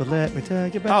show. People, let me tell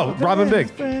you about. Oh, Robin Big.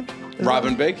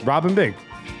 Robin Big? Robin Big.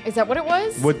 Is that what it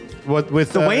was? With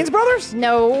The Wayans brothers?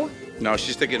 No, No,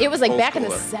 she's thinking. it was like old back in the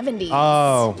schooler. 70s.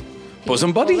 Oh,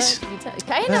 Bosom buddies.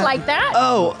 Kind of like that.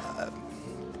 Oh.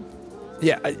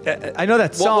 Yeah, I know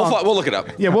that song. We'll look it up.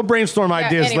 yeah. We'll brainstorm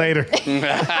ideas anyway. later.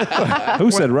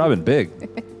 Who said Robin Big?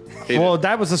 Well,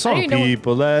 that was the song. even know what-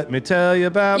 People, let me tell you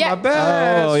about Yeah. my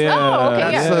best. Oh, yeah. Oh, okay,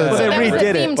 That's yeah. the- So But they that was the redid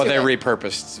it. theme But to they it.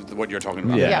 repurposed what you're talking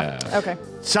about. Yeah. Yeah. Okay.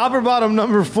 Top or bottom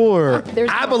number 4. There's-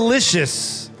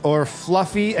 Abolitious or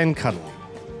fluffy and cuddly.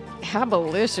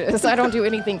 Habalicious. I don't do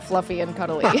anything fluffy and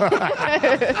cuddly.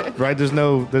 Right? There's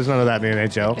none of that in the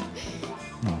NHL.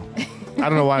 I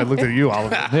don't know why I looked at you,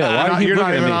 Oliver. Yeah, why do you keep You're not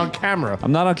looking at even me? on camera.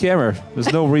 I'm not on camera.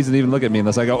 There's no reason to even look at me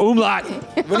unless I go umlaut.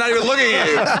 We're not even looking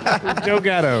at you. Joe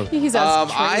Gatto. He's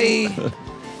I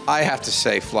have to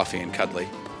say fluffy and cuddly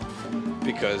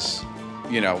because,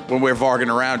 you know, when we're varging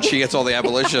around, she gets all the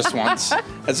abolitious ones,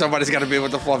 and somebody's got to be with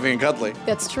the fluffy and cuddly.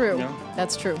 That's true.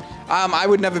 That's true. I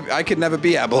could never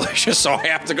be abolitious, so I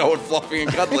have to go with fluffy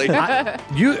and cuddly.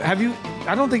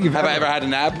 I don't think you've Have I ever had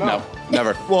an ab? No,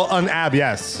 never. Well, an ab,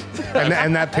 yes.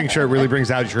 And that picture really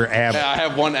brings out your ab. I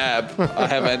have one ab. I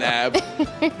have an ab.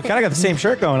 Kind of got the same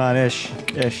shirt going on, ish.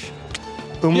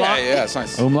 Umlaut? Yeah, it's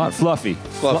nice. Umlaut fluffy.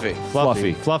 Fluffy.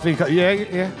 Fluffy. Fluffy. Yeah.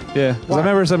 Yeah. Because I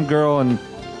remember some girl in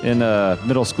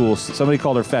middle school, somebody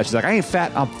called her fat. She's like, I ain't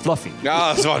fat, I'm fluffy.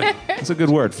 Oh, that's funny. It's a good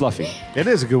word, fluffy. It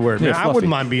is a good word, man. Yeah, I fluffy. wouldn't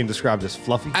mind being described as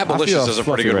fluffy. Abolitious is a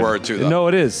pretty good word, too, though. No,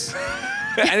 it is.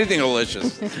 Anything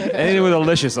delicious. Anything with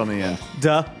delicious on the end.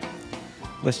 Duh.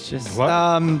 Let's just. What?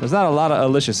 There's not a lot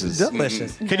of deliciouses.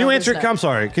 Delicious. Can you answer? I'm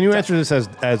sorry. Can you answer this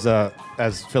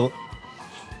as Philip?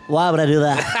 Why would I do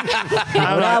that?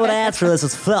 Why would I answer this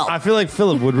as Phil? I feel like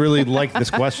Philip would really like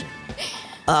this question.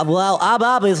 Well,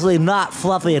 I'm not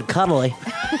fluffy and cuddly.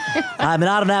 I'm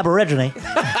not an aborigine.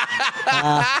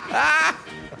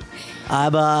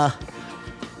 I'm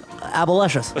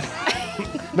abolitious.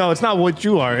 No, it's not what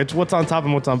you are. It's what's on top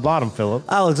and what's on bottom, Philip.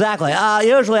 Oh, exactly.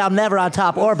 Usually I'm never on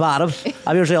top or bottom.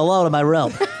 I'm usually alone in my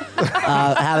room,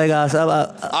 having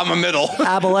I'm a middle.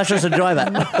 abolitionist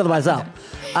enjoyment with myself.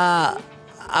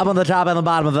 I'm on the top and the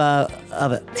bottom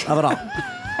of it all.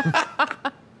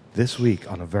 This week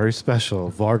on a very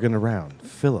special Vargan Around,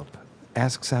 Philip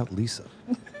asks out Lisa.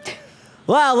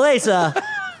 Well, Lisa,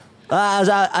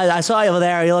 I saw you over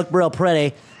there. You look real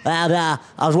pretty. And I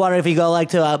was wondering if you go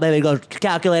maybe go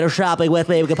calculator shopping with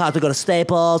me. We could possibly go to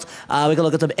Staples. We could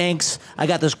look at some inks. I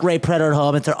got this great printer at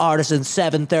home. It's an Artisan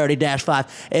 730-5.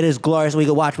 It is glorious. We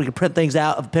could print things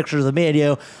out of pictures of me and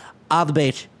you on the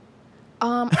beach.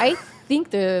 I think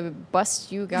the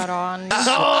bust you got on.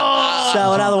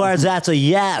 So in other words, that's a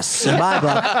yes in my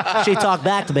book. She talked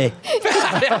back to me.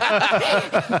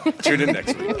 Tune in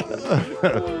next week.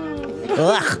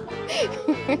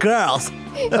 Ugh. Girls.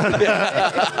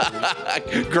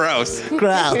 Gross.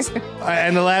 Gross.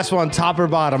 And the last one, top or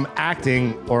bottom,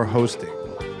 acting or hosting?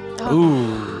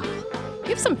 You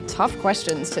have some tough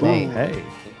questions today. Hey,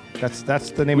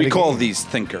 that's the name We of the call game. these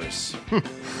thinkers.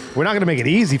 We're not going to make it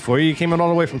easy for you. You came in all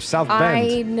the way from South I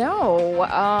Bend. know.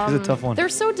 It's a tough one. They're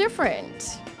so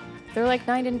different. They're like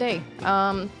night and day.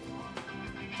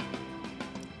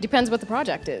 Depends what the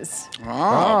project is.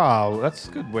 Oh, that's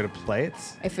a good way to play it.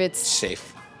 If it's,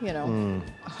 Safe.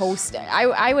 host,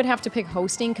 I would have to pick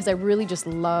hosting because I really just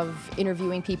love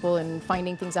interviewing people and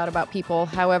finding things out about people.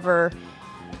 However,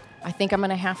 I think I'm going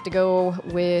to have to go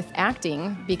with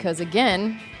acting because,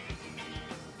 again,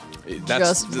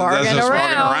 just varging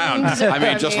around. I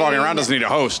mean, just varging around doesn't need a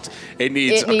host. It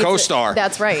needs a co-star.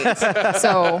 That's right.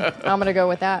 So I'm going to go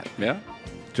with that. Yeah.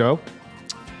 Joe?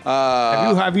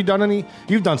 Have you done any?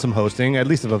 You've done some hosting, at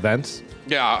least of events.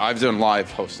 Yeah, I've done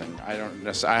live hosting. I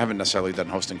haven't necessarily done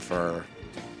hosting for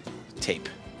tape.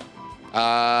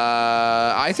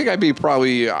 I think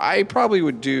I probably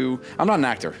would do. I'm not an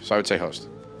actor, so I would say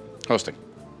hosting.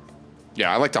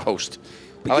 Yeah, I like to host.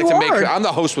 I'm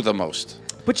the host with the most.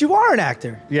 But you are an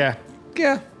actor. Yeah.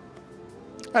 Yeah.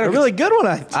 A really good one.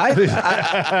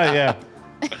 Yeah.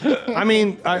 I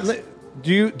mean,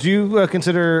 do you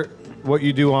consider what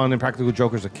you do on Impractical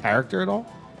Jokers a character at all?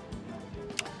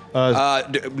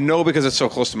 No, because it's so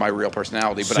close to my real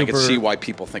personality. But I can see why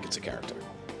people think it's a character.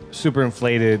 Super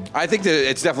inflated. I think that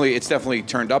it's definitely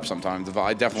turned up sometimes.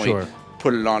 I definitely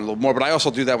put it on a little more. But I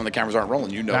also do that when the cameras aren't rolling.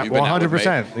 You've been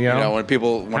 100%. You know, when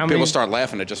people start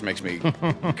laughing, it just makes me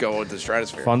go into the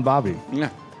stratosphere. Fun, Bobby. Yeah,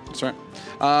 that's right.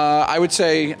 I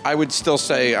would still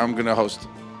say I'm gonna host.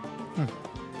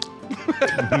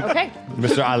 Okay.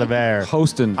 Mr. Olliver.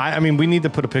 Hosting. I mean, we need to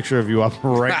put a picture of you up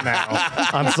right now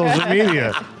on social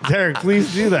media. Derek,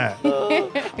 please do that.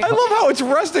 I love how it's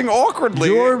resting awkwardly.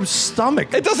 Your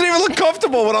stomach. It doesn't even look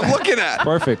comfortable when I'm looking at.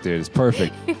 Perfect, dude. It's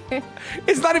perfect.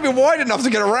 It's not even wide enough to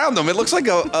get around them. It looks like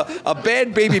a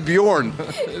bad baby Bjorn.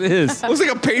 It is. It looks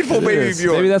like a painful baby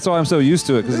Bjorn. Maybe that's why I'm so used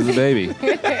to it, because of the baby.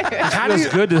 It's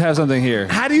good to have something here.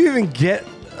 How do you even get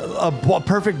a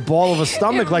perfect ball of a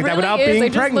stomach like that without being I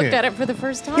just pregnant? looked at it for the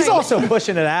first time. He's also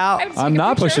pushing it out. I'm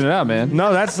not pushing it out, man.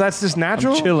 No, that's just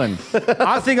natural. I'm chilling.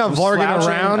 I think I'm varging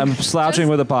around. I'm slouching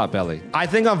with a pot belly. I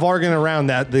think I'm varging around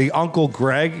that the Uncle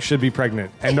Greg should be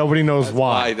pregnant, and nobody knows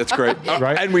why. That's great.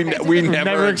 Right? And we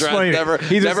never explain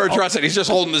it. never address it. He's just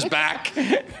holding his back. He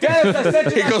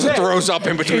goes and throws up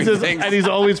in between things. And he's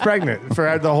always pregnant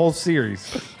for the whole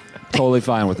series. Totally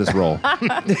fine with this role.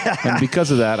 And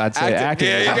because of that, I'd say acting.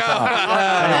 There you go.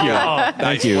 Thank you.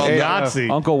 Thank you. Well Hey, done. Nazi.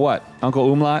 Uncle what? Uncle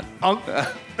Umlaut?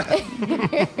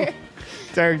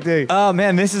 Derek D. Oh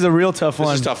man, this is a real tough one.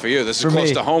 This is tough for you. This is For close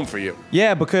me. to home for you.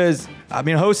 Yeah, because I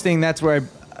mean, hosting. That's where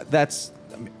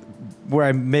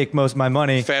I make most of my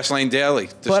money. Fastlane Daily,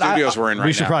 the But studios we're in right now.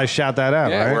 We should probably shout that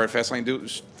out, Yeah, right? we're at Fastlane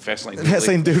Doodly. Fastlane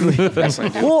Doodly. Fastlane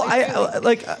Doodly.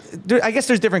 Well, I guess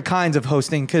there's different kinds of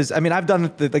hosting because I mean I've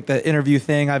done the interview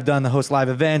thing, I've done the host live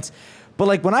events, but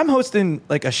like when I'm hosting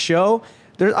like a show,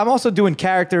 I'm also doing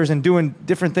characters and doing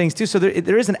different things too. So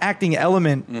there is an acting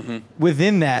element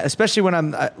within that, especially when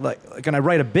I'm when I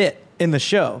write a bit in the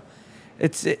show. I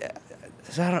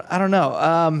don't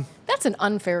know. That's an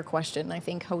unfair question, I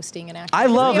think, hosting and acting. I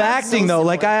love They are acting so though.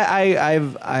 Like similar.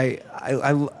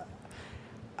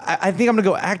 I think I'm gonna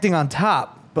go acting on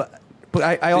top, but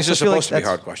I These also are feel like supposed to be that's,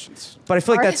 hard questions. but I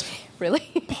feel like Are that's they? Really?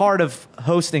 part of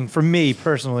hosting for me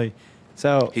personally.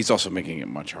 So He's also making it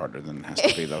much harder than it has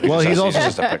to be, though. Well, he's also-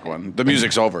 just to pick one. The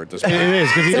music's over at this point. It is,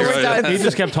 because we're done. he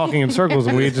just kept talking in circles,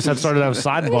 and we just had started to have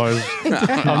sidebars.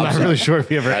 I'm not really sure if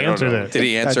he ever I don't answered know. it. Did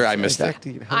he answer? I missed it.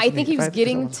 I think he was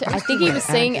getting to. I think he was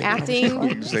saying acting.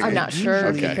 I'm not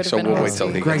sure. He Okay, could so have been we'll wait till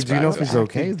hosting. he Greg, gets do you know if back. he's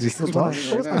okay? Is he still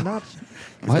talking?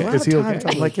 What? Is he okay?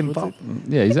 I'm like involved.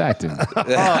 Yeah, he's acting.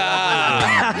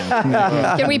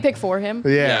 Can we pick for him?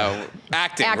 Yeah. Yeah,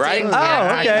 acting, right? Acting. Oh,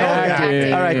 Yeah, okay.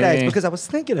 acting. All right, thanks. Because I was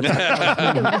thinking about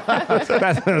it.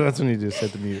 That's when you just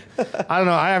set the mute. I don't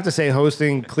know. I have to say,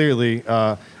 hosting clearly.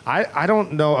 I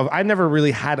don't know. I never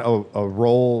really had a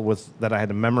role with that I had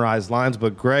to memorize lines,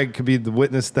 but Greg could be the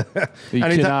witness that You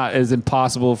anytime- cannot. It's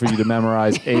impossible for you to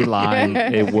memorize a line,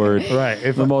 a word. Right.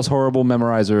 If The most horrible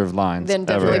memorizer of lines Then ever.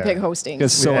 definitely Yeah. pick hosting.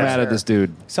 Gets so Yeah. mad at this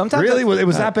dude. Sometimes Really? It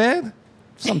was that bad?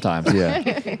 Sometimes, yeah.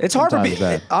 it's hard Sometimes for me.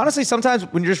 bad. Honestly, sometimes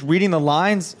when you're just reading the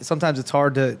lines, sometimes it's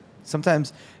hard to.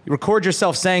 Sometimes you record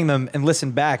yourself saying them and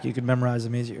listen back. You can memorize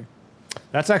them easier.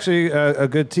 That's actually a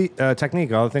good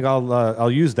technique. I think I'll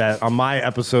use that on my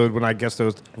episode when I guest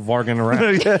host Vargan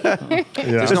around.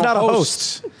 There's not a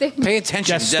hosts. Pay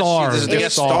attention. Guest star. This is the Guest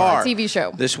guest star. star. TV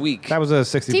show. This week. That was a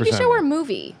 60%. TV show or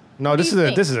movie? No, What this do is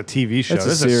you this think? is a TV show. It's a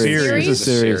This is a series. series. It's a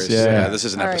series, yeah. This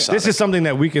is an All right. episode. This is something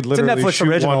that we could literally Netflix shoot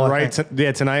original, one I right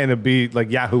tonight, and it'd be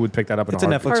like Yahoo would pick that up in It's a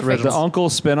heartbeat. Netflix Perfect. original. The Uncle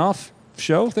spinoff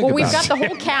show? Think Well, we've about got it. the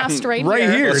whole cast right Right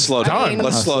here. here. Let's It's slow down. done.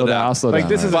 Let's I'll slow down. I'll slow Like, down.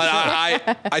 this is But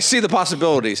I see the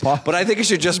possibilities. But I think it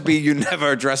should just be you never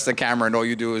address the camera and all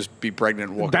you do is be pregnant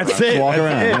and walk That's around. it. Walk That's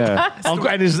around, it. yeah. Uncle,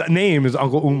 and his name is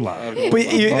Uncle Umlaut.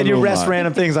 But you Uncle rest Umlaut.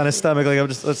 random things on his stomach. Like I'm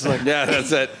just like. Yeah,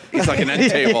 that's it. He's like an end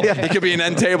table. He could be an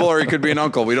end table or he could be an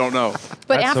uncle. We don't know.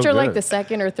 But That's so after like good. the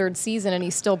second or third season, and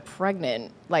he's still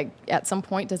pregnant. Like at some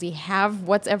point, does he have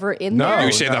what's ever in No. there?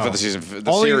 You save that no. for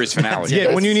the Only- series finale.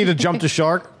 Yeah, when you need to jump the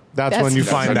shark, that's when you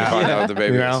That's find when you out. find out the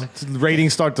baby You is. know,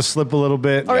 ratings start to slip a little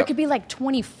bit. Or Yep. it could be like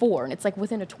 24, and it's like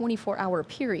within a 24-hour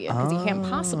period because he can't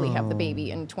possibly have the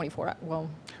baby in 24 hours.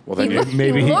 Well, then he, you-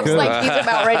 maybe he he looks could. like he's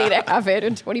about ready to have it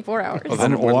in 24 hours. Well,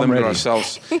 then we're I'm limiting ready.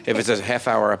 ourselves. If it's a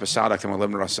half-hour episodic, then we're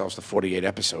limiting ourselves to 48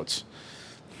 episodes.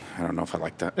 I don't know if I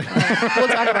like that. We'll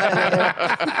talk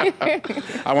about it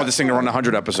later. I want this thing to run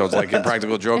 100 episodes like in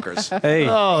Practical Jokers. Hey,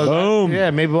 Oh, boom.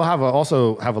 Yeah, maybe we'll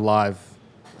also have a live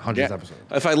 100th Yeah. episode.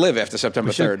 If I live after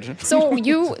September 3rd. So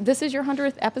this is your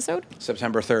 100th episode?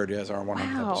 September 3rd, yeah, is our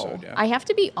 100th Wow. episode. Yeah. I have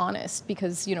to be honest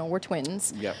because, we're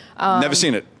twins. Yep. Never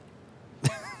seen it.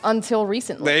 Until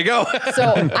recently. There you go.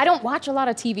 So I don't watch a lot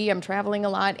of TV. I'm traveling a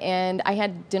lot, and I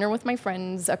had dinner with my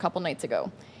friends a couple nights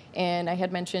ago. And I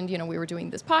had mentioned, we were doing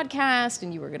this podcast,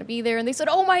 and you were going to be there. And they said,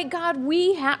 "Oh my God,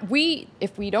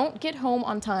 if we don't get home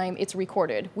on time, it's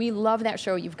recorded. We love that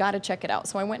show. You've got to check it out."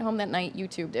 So I went home that night,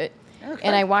 YouTubed it,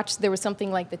 and I watched. There was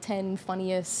something like the 10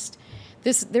 funniest.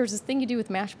 There's this thing you do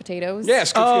with mashed potatoes. Yeah,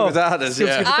 scoop potatoes. Scoop,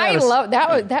 Yeah. scoop. I love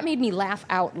that. That made me laugh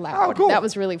out loud. Oh, cool. That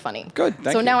was really funny. Good,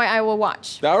 thank so you. now I will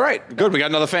watch. All right, good. We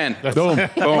got another fan. Boom.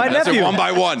 Boom. My That's it, nephew. one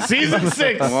by one. Season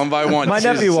 6. One by one. my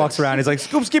Season nephew six. walks around. He's like,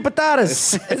 "Scoop, ski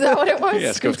potatoes." Is that what it was?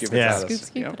 Yeah, scoop, skip, Yeah. potatoes. Scoop,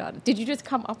 scoop, Yep. potato. Did you just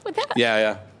come up with that?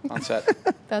 Yeah, on set.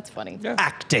 That's funny. Yeah.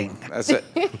 Acting. That's it.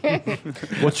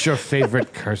 What's your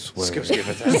favorite curse word? Scoop, skip,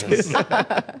 potatoes.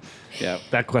 Yeah.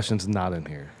 That question's not in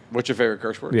here. What's your favorite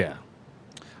curse word? Yeah.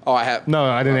 Oh, I have. No,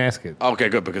 I didn't ask it. Okay,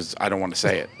 good, because I don't want to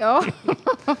say it. Oh,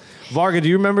 Varga, do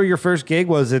you remember your first gig?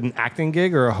 Was it an acting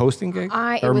gig or a hosting gig?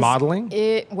 it or was- modeling?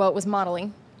 It was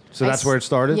modeling. So that's where it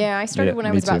started? Yeah, I started Yeah, when I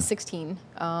me was about too. 16.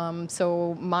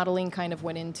 So modeling kind of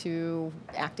went into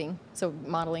acting. So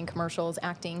modeling, commercials,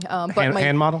 acting. But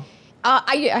Hand model?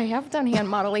 I have done hand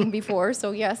modeling before,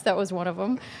 so yes, that was one of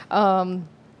them.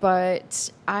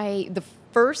 But the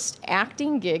first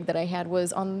acting gig that I had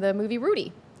was on the movie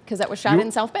Rudy, because that was shot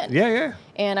in South Bend. Yeah, yeah.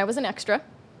 And I was an extra,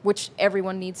 which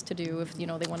everyone needs to do if they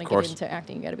want to get course. into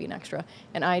acting. You got to be an extra.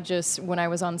 And when I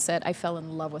was on set, I fell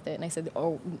in love with it, and I said,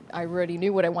 "Oh, I already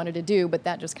knew what I wanted to do," but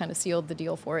that just kind of sealed the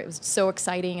deal for it. It was so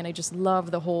exciting, and I just love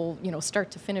the whole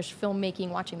start to finish filmmaking,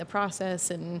 watching the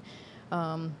process, and.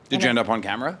 Did you end up on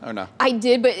camera or no? I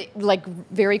did, but like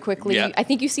very quickly. Yeah. I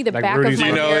think you see the Like back Rudy's of my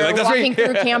You know, hair like, that's walking right.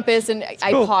 through campus, and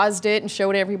I paused it and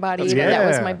showed everybody That's that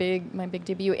was good. my big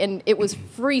debut. And it was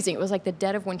freezing. It was like the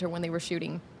dead of winter when they were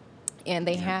shooting, and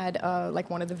they had like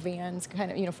one of the vans,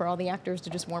 kind of for all the actors to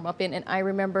just warm up in. And I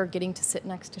remember getting to sit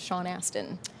next to Sean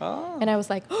Astin, and I was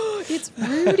like, "Oh, it's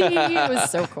Rudy!" It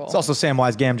was so cool. It's also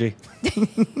Samwise Gamgee.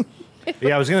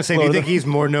 Yeah, I was going to say, do you think he's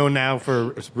more known now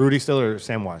for Rudy still or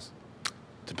Samwise?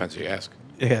 Depends who you ask.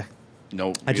 Yeah.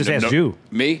 No. I just asked you.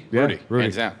 Me? Yeah, Rudy. Rudy.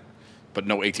 Hands down. But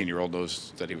no 18-year-old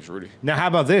knows that he was Rudy. Now, how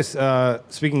about this?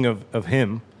 Speaking of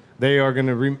him, they are going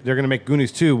to they're going to make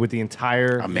Goonies 2 with the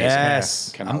entire Amazing.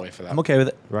 Yes. Cannot wait for that. I'm okay with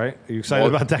it. right? Are you excited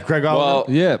Well- about that, Greg Oliver?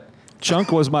 Well, Yeah.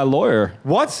 Chunk was my lawyer.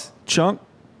 What? Chunk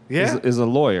Yeah? is a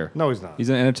lawyer. No, he's not. He's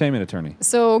an entertainment attorney.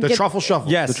 So The get- Truffle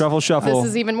Shuffle. Yes. The Truffle Shuffle.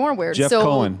 This is even more weird. Jeff so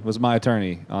Cohen was my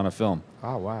attorney on a film,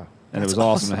 Oh, wow. and it was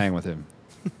awesome to hang with him.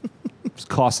 It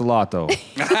costs a lot, though.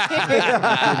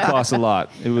 It costs a lot.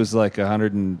 It was like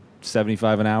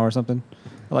 $175 an hour or something.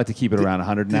 I like to keep it around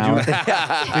 $100 an hour.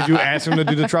 Did you ask him to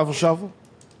do the Truffle Shuffle?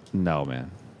 No,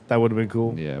 man. That would have been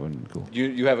cool. Yeah, it wouldn't be cool.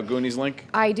 you have a Goonies link?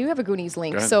 I do have a Goonies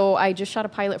link. Go ahead. So I just shot a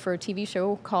pilot for a TV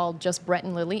show called Just Brett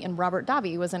and Lily, and Robert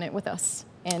Davi was in it with us.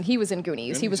 And he was in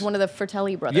Goonies. He was one of the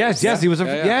Fratelli brothers. Yes, he was a...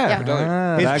 Yeah, Yeah.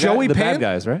 yeah. Is Bad guy- Joey the Pan? bad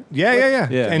guys, right? Yeah.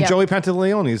 Yeah. And Yeah. Joey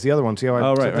Pantaleone is the other one. See how I...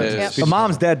 Oh, right, right. Yeah. Yep. The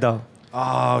mom's dead though.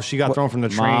 Oh, she got thrown from the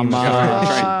train.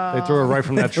 Mama. They threw her right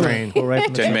from that train. Right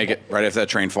from the Didn't make it right after that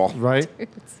train fall. Right?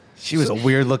 She was a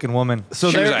weird looking woman.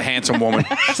 So She was there- a handsome woman.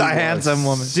 She's a handsome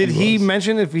woman. Did he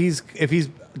mention if he's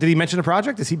did he mention a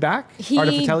project? Is he back? Arda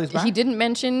Fratelli's back? He didn't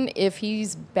mention if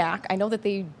he's back. I know that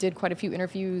they did quite a few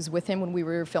interviews with him when we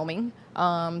were filming.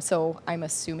 So I'm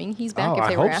assuming he's back Oh, if I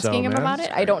they were hope so, asking him man. about That's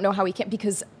it. I don't know how he can,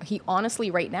 because he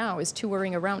honestly right now is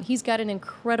touring around. He's got an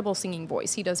incredible singing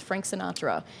voice. He does Frank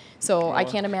Sinatra. So I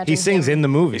can't imagine He sings him- in the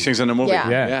movie. He sings in the movie. Yeah.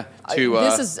 Yeah.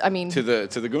 This is, I mean- to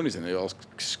the Goonies, and they all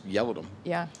yell at him.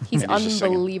 Yeah, he's And he's just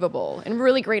singing. unbelievable and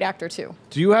really great actor too.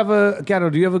 Do you have a Gatto?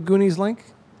 Do you have a Goonies link?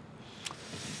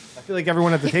 I feel like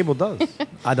everyone at the table does.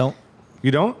 I don't. You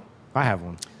don't? I have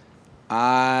one.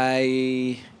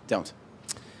 I don't.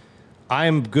 I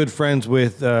am good friends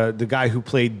with the guy who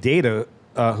played Data,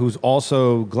 who's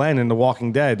also Glenn in The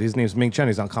Walking Dead. His name's Ming Chen.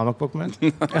 He's on Comic Book Man.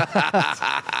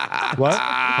 What?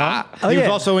 Huh? He was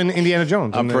also in Indiana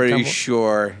Jones. I'm in the pretty temple.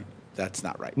 sure that's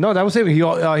not right. No, that was him. He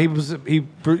was. Did you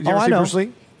ever I see know. Bruce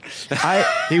Lee?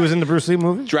 He was in the Bruce Lee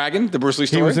movie. Dragon, the Bruce Lee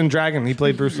story. He was in Dragon. He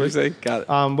played Bruce Lee. Got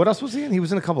it. What else was he in? He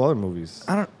was in a couple other movies.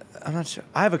 I'm not sure.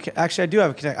 I do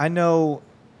have a connect. I know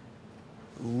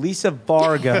Lisa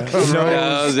Varga.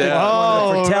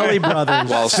 Yeah. Fratelli Brothers.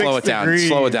 Well, slow it down. degrees.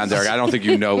 Slow it down, Derek. I don't think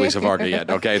you know Lisa Varga yet.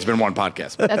 Okay, it's been one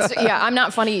podcast. I'm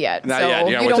not funny yet, Not so yet.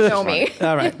 Yeah, you what's don't this know one? me.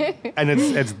 All right. And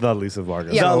it's the Lisa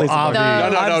Varga. Yeah. So, The Lisa Varga.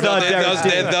 obvi- No. I'm the Derek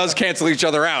It does cancel each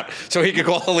other out. So he could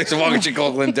call her Lisa Varga, she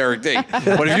call Lynn Derek D.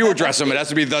 But if you address him, it has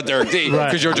to be the Derek D Right.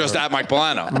 because you're just at Mike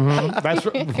Polano. That's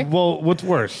well. What's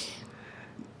worse?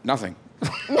 Nothing.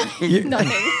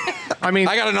 Nothing. I mean,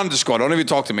 I got an underscore. Don't even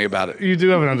talk to me about it. you do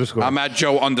have an underscore. I'm at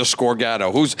Joe _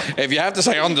 Gatto. If you have to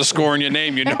say underscore in your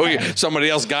name, you know somebody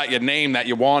else got your name that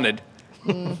you wanted.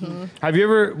 Have you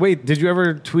ever? Wait, did you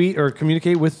ever tweet or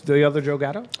communicate with the other Joe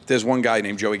Gatto? There's one guy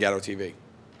named Joey Gatto TV.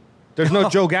 There's no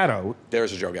Joe Gatto.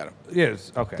 There's a Joe Gatto.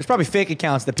 Yes. Okay. There's probably fake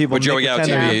accounts that people But Joey Gatto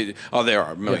pretend TV, oh, there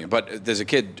are a million. But there's a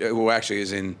kid who actually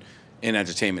is in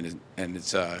entertainment, and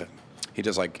it's he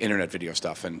does like internet video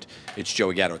stuff, and it's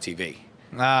Joey Gatto TV.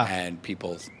 And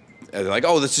people are like,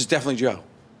 oh, this is definitely Joe.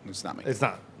 It's not me. It's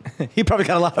not. He probably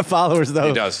got a lot of followers though.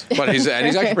 He does, but he's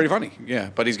actually pretty funny. Yeah,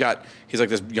 but he's like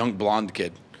this young blonde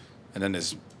kid, and then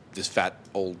this fat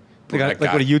old Like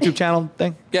guy. what a YouTube channel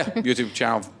thing. Yeah, YouTube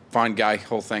channel, fine guy,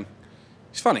 whole thing.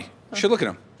 He's funny. You should look at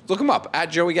him. Look him up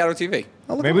at Joey Gatto TV.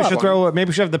 Maybe we should Maybe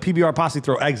we should have the PBR posse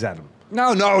throw eggs at him.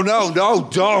 No, don't.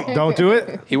 Don't do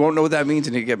it. He won't know what that means,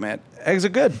 and he'll get mad. Eggs are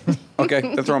good. Okay,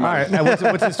 then throw him All out. right. And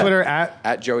what's his Twitter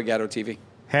At Joey Gatto TV.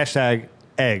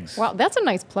 #eggs. Wow, that's a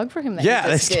nice plug for him. That Yeah,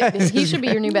 he just this guy did. is He should be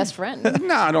your new best friend.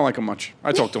 No, I don't like him much.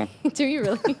 I talked to him. Do you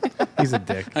really? He's a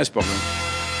dick. I spoke to him.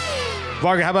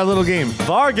 Varga, how about a little game?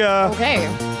 Varga. Okay.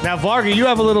 Now, Varga, you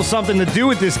have a little something to do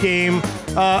with this game.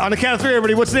 On the count of three,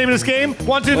 everybody, what's the name of this game?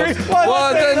 1, 2, 3. What's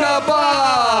in the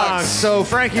box? So,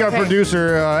 Frankie, our Okay.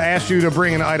 producer, asked you to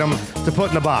bring an item to put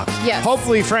in the box. Yes.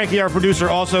 Hopefully, Frankie, our producer,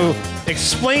 also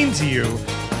explained to you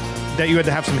that you had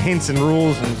to have some hints and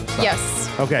rules and stuff. Yes.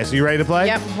 Okay, so you ready to play?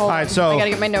 Yep. Hold All on. right, so. I gotta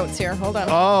get my notes here. Hold on.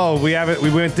 Oh, we have it. We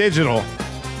went digital.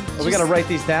 We got to write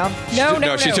these down.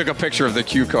 No. She took a picture of the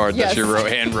cue card that Yes. she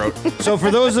hand wrote. So for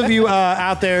those of you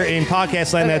out there in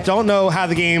podcast land that don't know how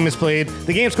the game is played,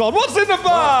 the game's called What's in the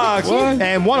Box?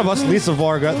 And one of us, Lisa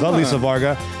Varga, Lisa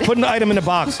Varga, put an item in the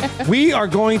box. We are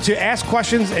going to ask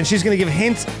questions, and she's going to give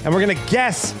hints, and we're going to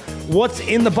guess what's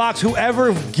in the box.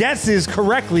 Whoever guesses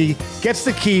correctly gets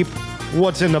to keep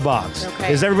what's in the box.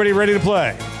 Okay. Is everybody ready to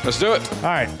play? Let's do it. All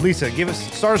right, Lisa,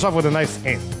 start us off with a nice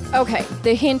hint. Okay.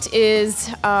 The hint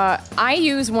is I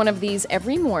use one of these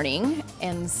every morning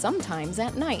and sometimes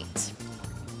at night.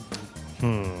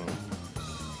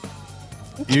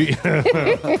 You,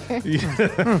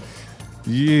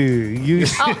 you.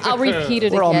 I'll repeat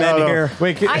it We're all again. men here.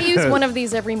 Wait, I use one of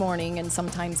these every morning and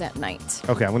sometimes at night.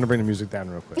 Okay, I'm going to bring the music down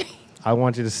real quick. I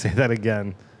want you to say that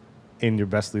again in your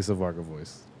best Lisa Varga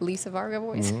voice. Lisa Varga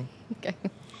voice. Okay.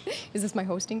 Is this my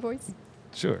hosting voice?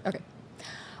 Sure. Okay.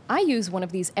 I use one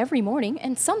of these every morning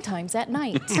and sometimes at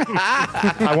night.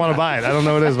 I want to buy it. I don't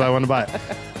know what it is, but I want to buy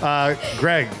it.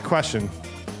 Greg, question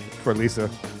for Lisa.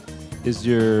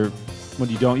 When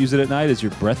you don't use it at night, is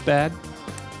your breath bad?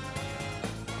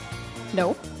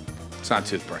 No. It's not a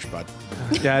toothbrush, bud.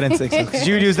 Yeah, I didn't think so. 'Cause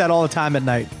you'd use that all the time at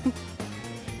night.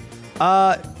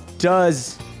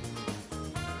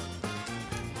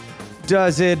 Does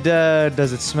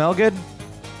it smell good?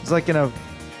 It's like a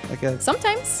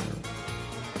Sometimes.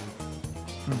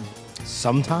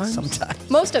 Sometimes? sometimes.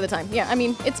 Most of the time. Yeah. I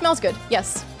mean, it smells good.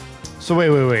 Yes. So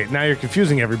wait. Now you're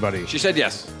confusing everybody. She said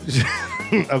yes.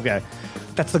 Okay.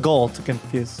 That's the goal, to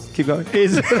confuse. Keep going.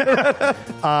 Does it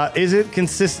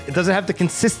have the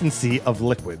consistency of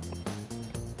liquid?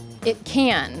 It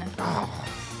can.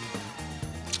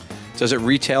 Does it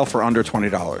retail for under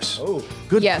 $20? Oh,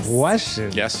 good Yes.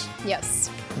 question. Yes. Yes.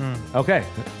 Okay.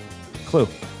 Clue.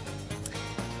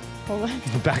 Hold on.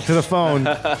 Back to the phone.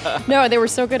 No, they were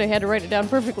so good I had to write it down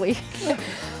perfectly.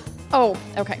 Oh,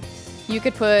 okay. You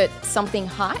could put something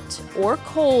hot or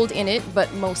cold in it,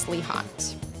 but mostly hot.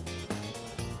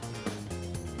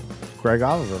 Greg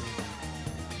Olliver.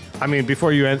 I mean,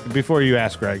 before you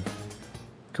ask Greg,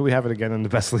 could we have it again in the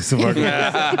best Lisa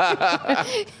Varga?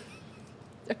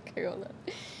 Okay, hold on.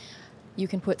 You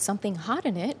can put something hot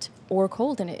in it or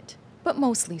cold in it, but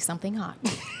mostly something hot.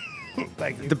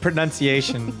 Thank you. The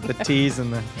pronunciation, the T's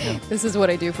and the... Yeah. This is what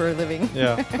I do for a living.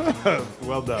 Yeah.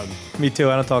 Well done. Me too.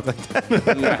 I don't talk like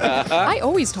that. I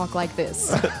always talk like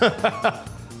this.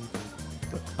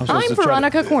 I'm supposed to try to-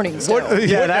 Veronica Corningstone.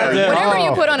 Yeah, that, Whatever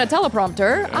you put on a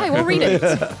teleprompter, I will read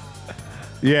it.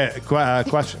 Yeah,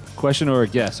 question. Question or a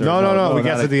guess? Or No. We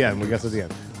guess not at the end. We guess at the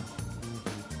end.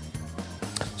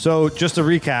 So just to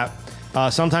recap,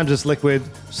 sometimes it's liquid,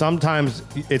 sometimes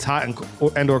it's hot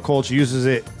and or cold. She uses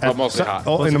it mostly hot.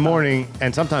 in the morning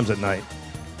and sometimes at night.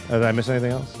 Did I miss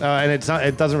anything else? And it's not.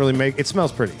 It doesn't really make. It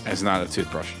smells pretty. It's not a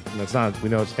toothbrush. It's not. We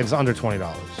know it's under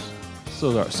 $20.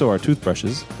 So are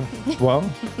toothbrushes. Well,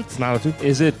 it's not a toothbrush.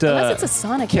 Is it? Unless it's a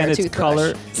Sonicare can its toothbrush.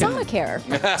 color? Sonicare.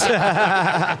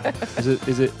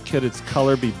 Is it? Could its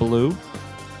color be blue?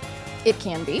 It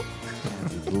can be.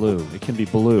 Blue. It can be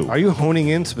blue. Are you honing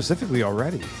in specifically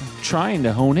already? Trying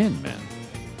to hone in, man.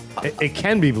 It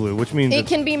can be blue, which means It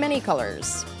can be many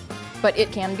colors, but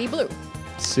it can be blue.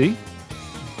 See?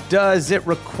 Does it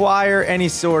require any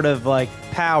sort of like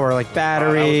power, like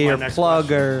battery my or next plug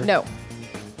question. or? No,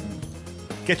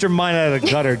 Get your mind out of the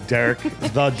gutter, Derek.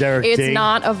 The Derek it's Ding.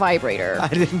 not a vibrator. I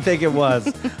didn't think it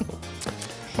was.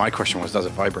 My question was, does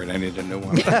it vibrate? I need a new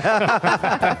one.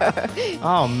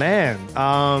 Oh man.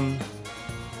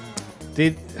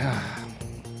 Did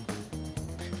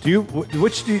do you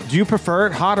which do you prefer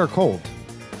it hot or cold?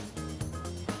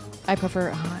 I prefer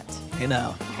it hot. You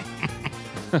know.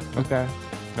 Okay.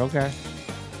 Okay.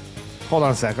 Hold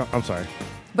on a second. I'm sorry.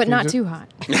 But you not just- too hot.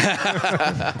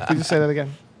 Could you say that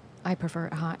again? I prefer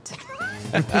it hot.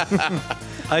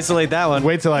 Isolate that one.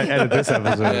 Wait till I edit this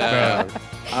episode.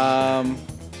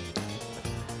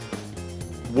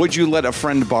 Would you let a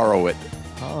friend borrow it?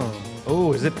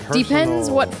 Oh, is it personal? Depends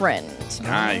what friend.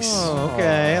 Nice. Oh,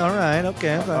 okay. All right.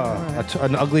 Okay. All right.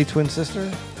 An ugly twin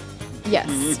sister?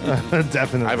 Yes.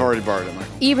 Definitely. I've already borrowed it,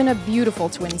 Michael. Even a beautiful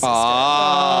twin sister.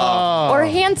 Oh. Or a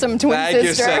handsome twin Thank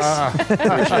you, sister. sis.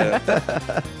 Appreciate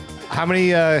it. How many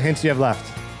hints do you have left?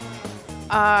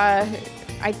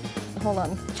 Hold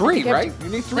on. Three, I think I have right? to-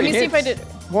 You need three Let me see if I hints.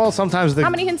 did. Well, sometimes the How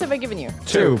many hints have I given you?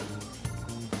 two.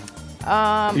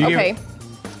 You Okay.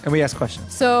 And we ask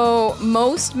questions. So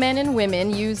most men and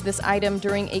women use this item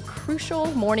during a crucial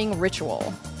morning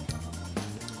ritual.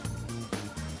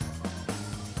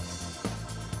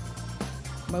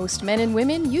 Most men and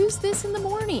women use this in the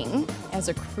morning as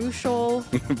a crucial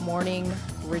morning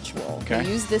ritual. Okay. They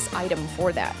use this item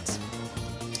for that.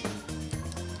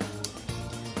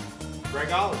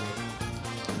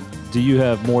 Do you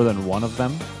have more than one of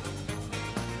them?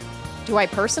 Do I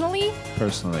personally?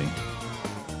 Personally.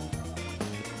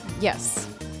 Yes.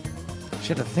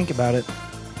 Should have to think about it.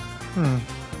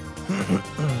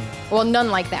 Well,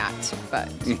 none like that, but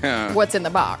Yeah. what's in the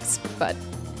box? But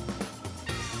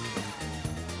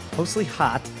Mostly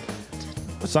hot.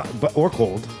 Or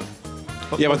cold.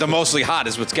 Yeah, but the mostly hot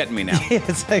is what's getting me now.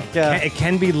 It's like It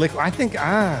can be liquid. I think.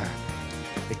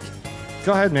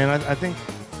 Go ahead, man. I think.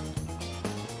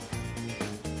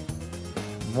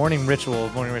 morning ritual.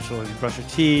 Morning ritual. You brush your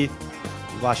teeth.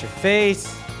 You wash your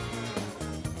face.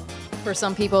 for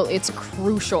some people, it's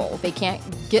crucial. They can't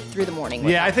get through the morning.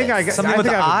 Yeah, I without think I this. Something think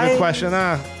with I the have a good eye?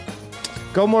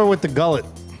 question. Go more with the gullet.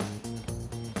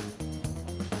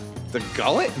 The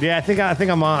gullet? Yeah, I think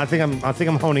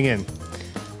I'm honing in.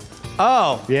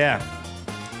 Oh. Yeah.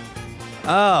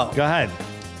 Oh. Go ahead.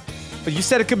 But you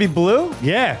said it could be blue?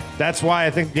 Yeah, that's why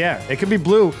I think. Yeah, it could be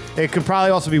blue. It could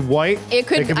probably also be white. It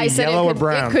could. be I said yellow it could, or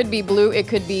brown. It could be blue. It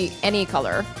could be any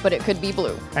color, but it could be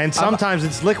blue. And sometimes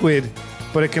it's liquid,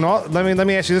 but it can all. Let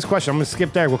me ask you this question. I'm gonna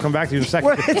skip there. We'll come back to you in a second.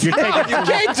 What? You're taking, You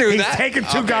can't do he's that. taking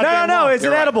too Okay. goddamn No, long. it's an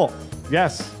You're right. edible.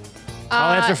 Yes.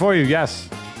 I'll answer for you. Yes.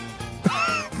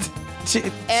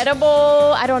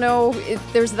 Edible. I don't know.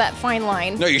 There's that fine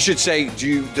line. No, you should say, do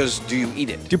you eat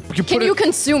it? Can you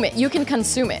consume it? You can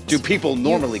consume it. Do people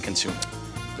normally consume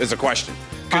it? Is a question.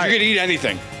 Because you can eat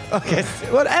anything. Okay.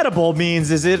 What edible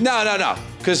means is it? No.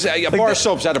 Because a bar of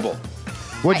soap's edible.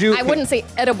 Would you? I wouldn't say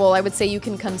edible. I would say you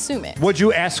can consume it. Would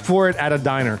you ask for it at a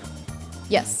diner?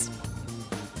 Yes.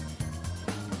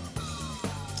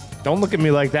 Don't look at me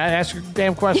like that. Ask your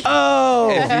damn question. Oh.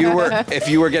 If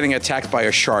you were getting attacked by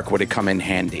a shark, would it come in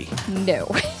handy? No.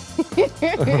 Do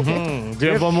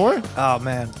you have one more? Oh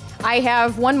man. I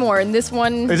have one more, and this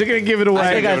one Is it gonna give it away?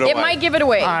 I think I- it might give it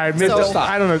away. All right, So- Mr.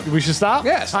 I don't know. We should stop?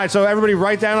 Yes. All right, so everybody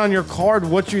write down on your card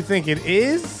what you think it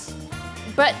is.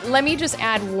 But let me just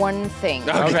add one thing.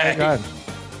 Okay. Go ahead.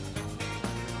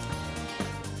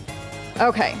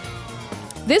 Okay.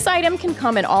 This item can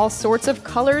come in all sorts of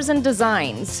colors and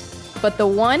designs, but the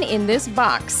one in this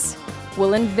box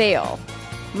will unveil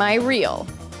my real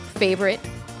favorite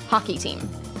hockey team.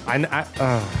 And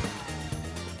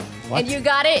you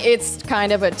got it. It's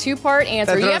kind of a two-part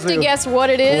answer. That You throws have to me guess what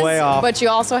it is, way off. but you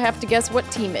also have to guess what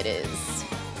team it is.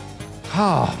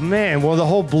 oh man, well the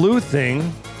whole blue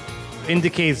thing.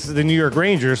 indicates the New York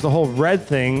Rangers. The whole red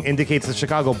thing indicates the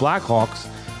Chicago Blackhawks.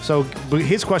 So but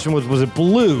his question was it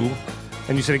blue?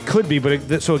 And you said it could be,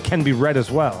 but so it can be red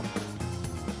as well.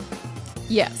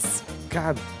 Yes.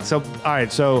 God. So, all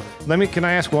right. So can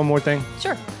I ask one more thing?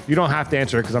 Sure. You don't have to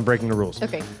answer it because I'm breaking the rules.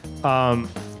 Okay.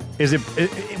 Is it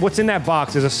what's in that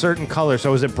box is a certain color?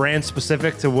 So is it brand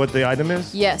specific to what the item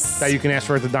is? Yes. That you can ask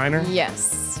for at the diner?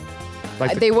 Yes.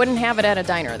 Like They wouldn't have it at a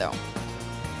diner, though.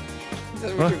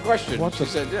 That was your question. What She the-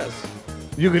 said yes.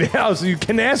 you could so you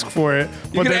can ask for it,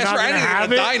 You but can they're ask not for gonna anything have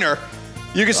at a it? diner.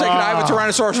 You can say, can I have a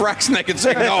Tyrannosaurus Rex? And they can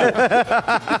say no.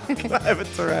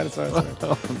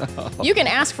 You can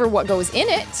ask for what goes in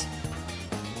it.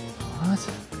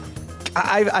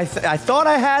 I thought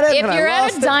I had it. If but you're I at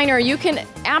lost a it. diner, you can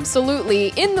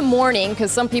absolutely, in the morning,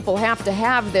 because some people have to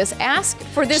have this, ask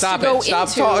for this Stop to go it. Stop,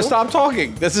 into. stop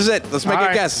talking. This is it. Let's make All a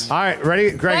right. guess. All right,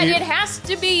 ready, Greg? But you- it has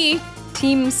to be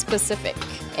team specific.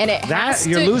 And it has to.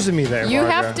 you're losing me there, You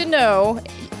Varga. have to know.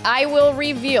 I will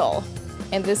reveal.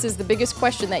 And this is the biggest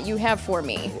question that you have for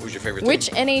me. What was your favorite Which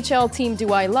team? NHL team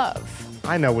do I love?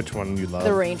 I know which one you love.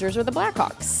 The Rangers or the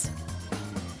Blackhawks?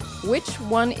 Which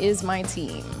one is my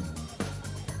team?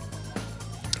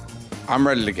 I'm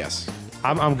ready to guess.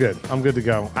 I'm good. I'm good to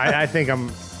go. I think I'm I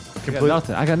got completely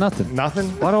nothing. I got nothing. Nothing?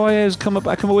 Why do I always come up?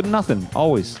 I come up with nothing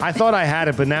always. I thought I had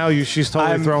it, but now she's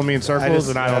totally I'm- throwing me in circles, just-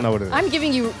 and I don't know what it is. I'm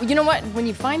giving you, you know what? When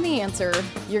you find the answer,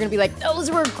 you're going to be like, those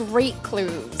were great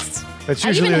clues. That's I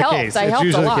usually even the helped. case. I It's helped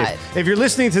usually a the lot. case. If you're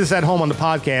listening to this at home on the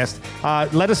podcast,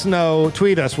 let us know,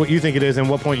 tweet us what you think it is and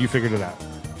what point you figured it out.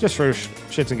 Just for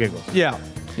shits and giggles. Yeah.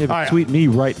 Yeah, but All right. tweet me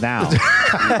right now.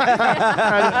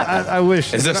 I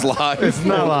wish. Is this live? It's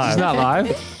not live. It's not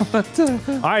live.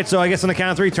 All right, so I guess on the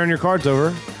count of 3, turn your cards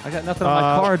over. I got nothing on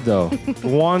my card though.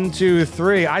 1, 2,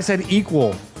 3. I said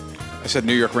equal. I said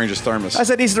New York Rangers thermos. I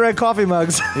said Easter egg coffee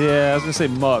mugs. Yeah, I was gonna say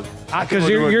mug. Because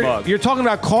you're talking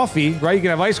about coffee, right? You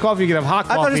can have iced coffee, you can have hot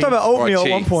I coffee. thought you were talking about oatmeal Or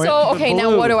at one tea. point. So, okay, now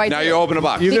blue. what do I do? Now you open a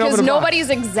box. You can Because open a box. nobody's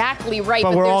exactly right.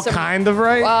 But we're there's all some, kind of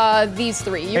right? These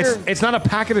three. You're, It's not a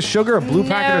packet of sugar, a blue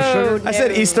packet of sugar. I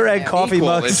said Easter egg coffee Equal.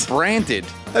 mugs. It's branded.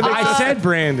 I said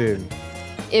Brandon.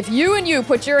 If you and you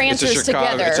put your It's a answers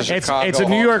Chicago- together, it's a It's Chicago a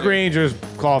New York Hawks. Rangers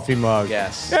coffee mug.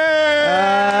 Yes. who do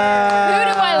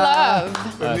I love?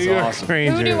 The That's New York awesome.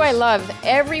 Rangers. Who do I love?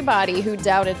 Everybody who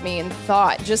doubted me and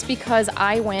thought just because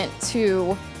I went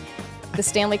to the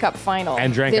Stanley Cup final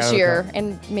And drank out this of the year cup.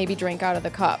 and maybe drank out of the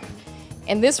cup.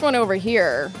 And this one over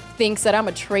here thinks that I'm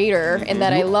a traitor and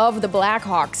that I love the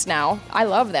Blackhawks now. I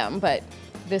love them, but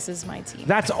this is my team.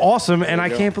 That's awesome, and I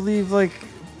you go. can't believe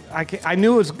I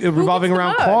knew it was revolving gets the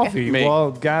around mug? coffee. Me.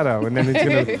 Well, Gatto, and then it's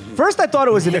gonna. First, I thought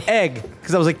it was an egg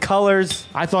because I was like colors,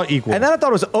 I thought equal. and then I thought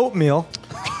it was oatmeal,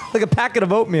 like a packet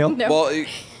of oatmeal. No. Well,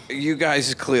 you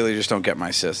guys clearly just don't get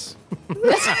my sis.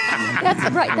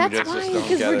 That's right. That's Just why, don't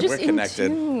because get we're it. just We're connected.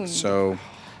 in tune. So,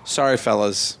 sorry,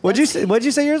 fellas. What'd you say? What'd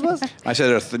you say yours was? I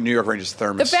said the New York Rangers The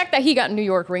thermos. fact that he got New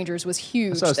York Rangers was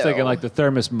huge. So I was though. thinking like the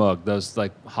thermos mug, those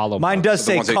like hollow. Mine mugs. does the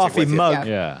say ones they take coffee with you. mug.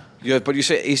 Yeah. Yeah, but you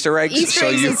say Easter eggs, Easter so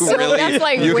eggs you is so- really that's,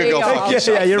 like, you way could go off. fuck Yeah,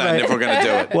 yourself you're then right. if we're gonna do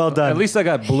it. Well done. At least I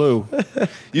got blue.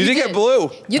 You did get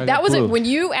blue. That got was it. blue. When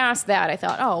you asked that, I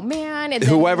thought, oh man. And then-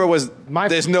 Whoever was, My-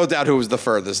 there's no doubt who was the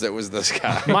furthest. It was this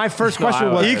guy. My first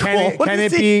question was, Equal. can What it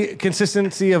is be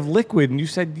consistency of liquid? And you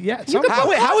said yes. You could How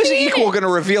is coffee in Equal it. going to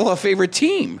reveal her favorite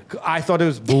team? I thought it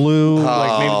was blue.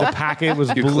 Like maybe the packet was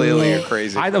You blue. clearly are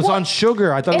crazy. I was on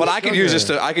sugar. I thought. it But was I could use this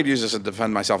sugar. to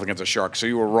defend myself against a shark. So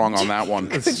you were wrong on that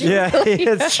one. Yeah.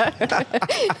 it's-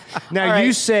 Now All right.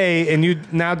 you say, and you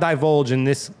now divulge in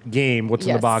this game, what's in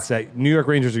the Yes. box, that New York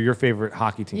Rangers are your favorite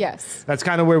hockey team. Yes. That's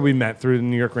kind of where we met, through the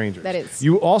New York Rangers. That is.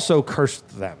 You also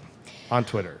cursed them on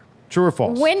Twitter. True or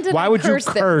false? When did Why I would curse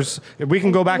you them? curse? If we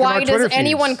can go back on Why our Twitter does feeds.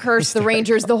 anyone curse the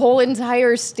Rangers? The whole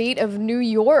entire state of New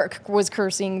York was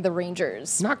cursing the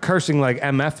Rangers. Not cursing like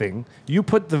MFing. You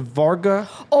put the Varga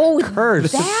Oh,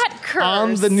 curse that curse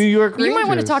on the New York Rangers. You might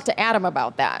want to talk to Adam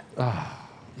about that.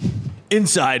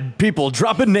 Inside, people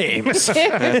dropping names.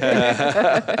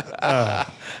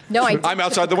 No, I. I'm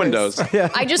outside the windows.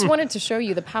 I just wanted to show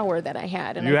you the power that I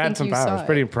had, and You I had think some you power. saw It was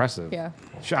pretty it. impressive. Yeah.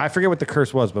 Sure, I forget what the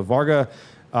curse was, but Varga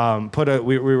put a.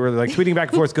 We were like tweeting back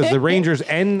and forth because the Rangers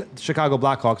and Chicago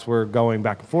Blackhawks were going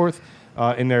back and forth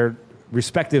in their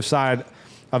respective side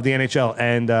of the NHL,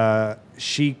 and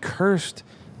she cursed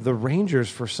the Rangers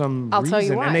for some I'll reason. tell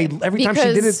you why. And every time she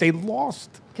did it, Because- they lost.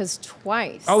 Because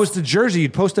twice. Oh, it's the jersey.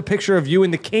 You'd post a picture of you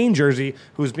in the Kane jersey,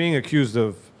 who's being accused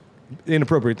of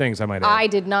inappropriate things. I might add. I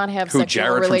did not have Who, sexual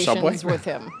Jared from Subway? relations with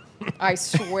him. I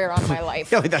swear on my life.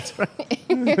 That's right.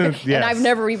 And Yes. I've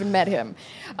never even met him.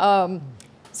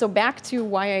 So back to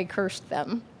why I cursed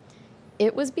them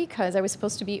It was because I was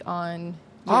supposed to be on.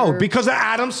 Oh, because of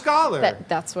Adam Scholar.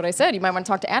 That's what I said. You might want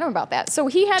to talk to Adam about that. So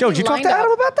he had. Joe, me did you talk lined to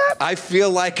Adam up. about that? I feel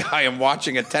like I am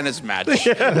watching a tennis match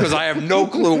because I have no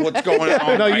clue what's going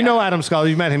on. No, right you know now. Adam Scholar.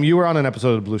 You met him. You were on an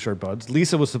episode of Blue Shirt Buds.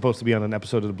 Lisa was supposed to be on an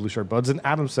episode of the Blue Shirt Buds, and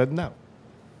Adam said no.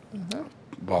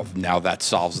 Well, now that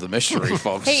solves the mystery,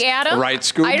 folks. Hey, Adam. Right,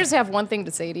 Scoop? I just have one thing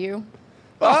to say to you.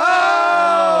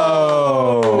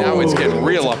 Oh! Now it's getting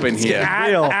real up in here.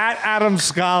 At Adam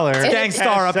Scholar.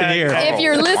 Gangstar up in here. If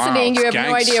you're listening, you have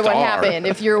no idea what Gangstar. happened.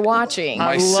 If you're watching.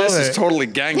 My love sis it. is totally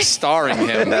gang-starring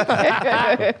him.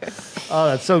 Oh,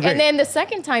 that's so great. And then the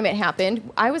second time it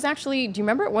happened, I was actually, do you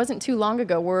remember it wasn't too long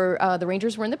ago where the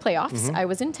Rangers were in the playoffs? I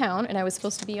was in town and I was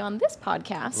supposed to be on this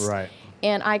podcast. Right.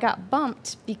 And I got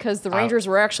bumped because the Rangers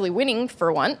were actually winning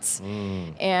for once.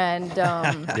 And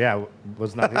Yeah,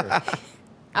 was not here.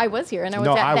 I was here and I was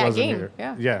No, at I that wasn't game. here.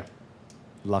 Yeah. Yeah.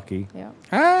 Lucky.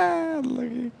 Yeah.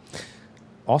 Lucky.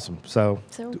 Awesome. So,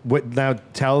 So- now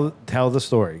tell the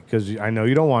story because I know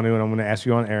you don't want to, and I'm going to ask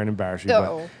you on air and embarrass you.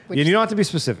 No, But you don't have to be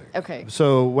specific. Okay.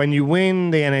 So when you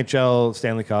win the NHL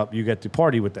Stanley Cup, you get to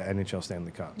party with the NHL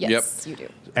Stanley Cup. Yes, you do.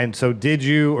 And so did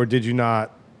you or did you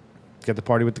not get to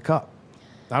party with the cup?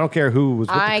 I don't care who was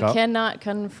with the I cup. cannot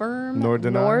confirm Nor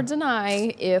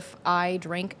deny. if I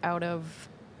drank out of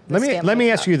the Let me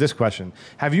Stanley ask Cup. you this question: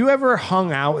 have you ever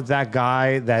hung out with that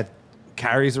guy that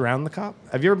carries around the cup?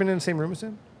 Have you ever been in the same room as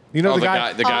him? You know Oh, the the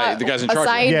guy. guy, the guy's in charge.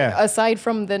 Aside, Yeah. aside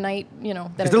from the night, that Is I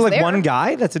there was like there. one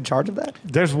guy that's in charge of that?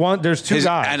 There's two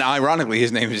guys. And ironically,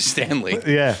 his name is Stanley.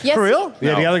 Yeah. Yes. For real?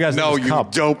 Yeah, the other guy's No, name is you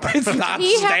Cup. dope. It's not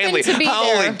He happened Stanley. to be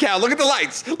Holy there. cow. Look at the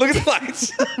lights. Look at the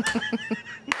lights.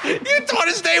 You thought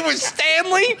his name was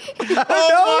Stanley?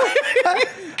 Oh,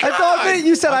 I thought that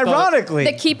you said ironically.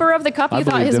 The keeper of the cup, I you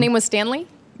thought believed his him. name was Stanley?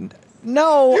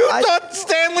 No, you I- thought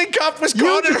Stanley Cup was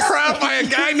guarded around by a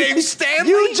guy named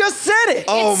Stanley? you just said it.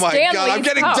 Oh It's my God, I'm Stanley's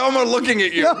getting cup. dumber looking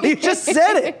at you. No, you just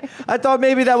said it. I thought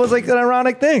maybe that was like an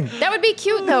ironic thing. That would be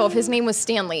cute, though, if his name was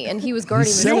Stanley and he was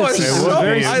guarding the said You it are cup. was so,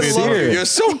 very I love sincere. you. You're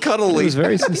so It cuddly. was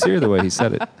very sincere the way he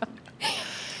said it.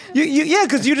 Yeah,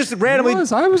 because you just randomly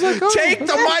I was like, oh, Take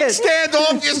the mic stand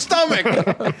off your stomach.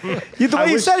 the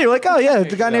way you said it, you're like, oh yeah,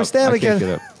 the guy named I Stanley. can't get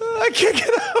up. I can't get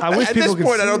up. I wish At people this could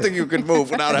point, I see don't it. think you could move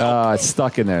without help. It's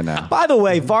stuck in there now. By the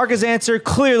way, Varga's answer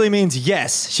clearly means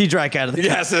yes. She drank out of the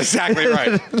cup. Yes, exactly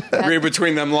right. Read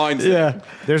between them lines. Yeah.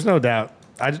 There's no doubt.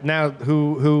 Now,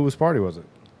 whose party was it?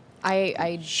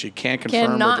 I She can't confirm or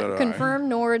cannot deny. confirm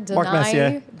nor Messier.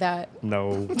 deny that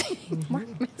No, the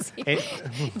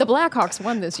Blackhawks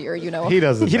won this year, you know. he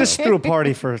doesn't. He know. just threw a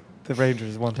party for the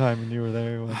Rangers one time, and you were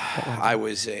there. I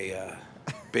was a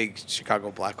big Chicago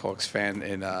Blackhawks fan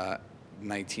in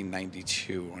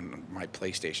 1992 on my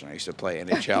PlayStation. I used to play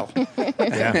NHL,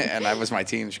 and that was my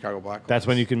team, the Chicago Blackhawks. That's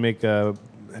when you can make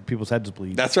people's heads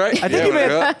bleed. That's right. I think Yeah, you meant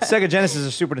yeah. Sega Genesis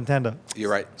or Super Nintendo. You're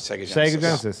right. Sega Genesis. Sega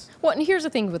Genesis. Well, and here's the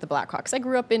thing with the Blackhawks. I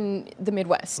grew up in the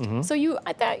Midwest, so I love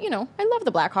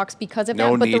the Blackhawks because of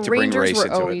No that. But need the to bring Rangers race were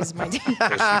into it. always my team.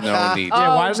 There's no need.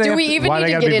 Oh, why do they do have we to- even why need they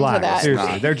to gotta get be into black? that?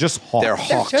 Seriously, they're just hawks. They're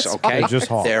hawks, just okay? They're just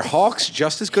hawks. They're hawks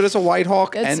just as good as a white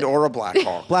hawk That's- and or a black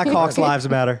hawk. Blackhawks lives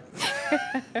matter.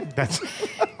 That's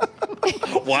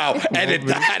Wow. Edit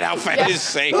that out for his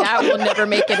sake. That will never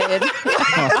make it in.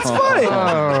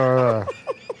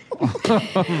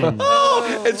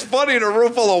 It's funny in a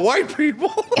room full of white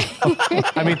people.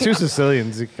 I mean, two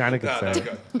Sicilians. You kind of No, could that's say.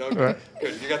 good. No, good.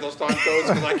 Good. You got those time codes?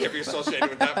 Because I can't be associated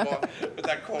with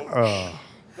that quote.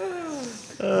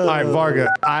 All right,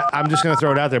 Varga. I'm just going to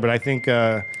throw it out there, but I think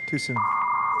Too soon.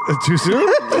 too soon.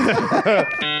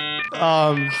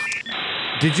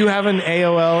 Did you have an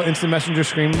AOL Instant Messenger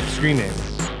screen name?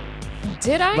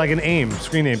 Did I? Like an AIM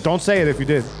screen name? Don't say it if you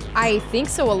did. I think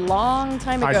so. A long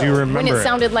time ago. I do remember when it it.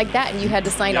 sounded like that, and you had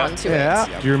to sign on to Yeah.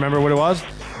 it. Do you remember what it was?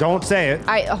 Don't say it.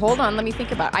 Hold on. Let me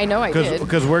think about it. I know I did.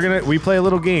 Because we play a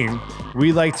little game.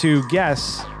 We like to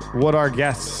guess what our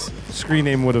guest's screen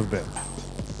name would have been.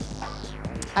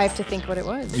 I have to think what it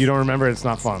was. You don't remember? It's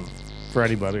not fun for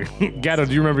anybody. Gatto,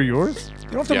 do you remember yours? You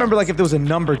don't have to remember like if there was a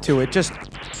number to it, just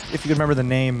if you could remember the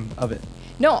name of it.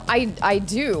 No, I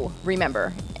do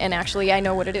remember, and actually I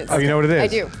know what it is. Oh, you know what it is? I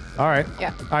do. All right.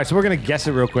 Yeah. All right, so we're going to guess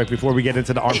it real quick before we get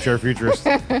into the armchair futurist.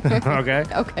 Okay?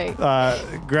 Okay.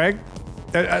 Greg,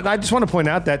 I just want to point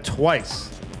out that twice,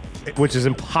 which is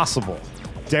impossible,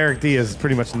 Derek Diaz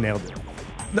pretty much nailed it.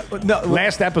 No,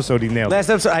 Last episode, he nailed last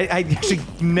episode, I actually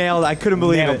nailed. I couldn't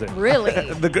believe Nailed it. it. Really?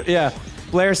 Yeah,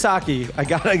 Blair Saki. I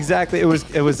got it exactly. It was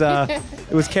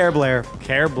Care Blair. it.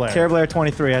 Care Blair. Care Blair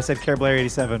 23. I said Care Blair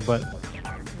 87, but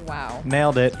Wow.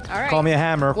 nailed it. All right. Call me a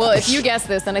hammer. Well, if you guess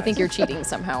this, then I think you're cheating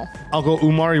somehow. Uncle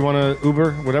Umar, you want to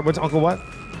Uber? What's Uncle what?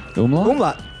 Umlaut?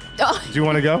 Umlaut. Do you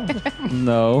want to go?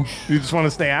 No. You just want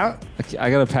to stay out?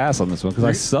 I got to pass on this one because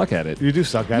I suck at it. You do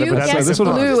suck at it, You but that's guessed this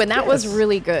one. blue, and that was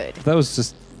really good. That was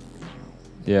just,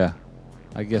 yeah,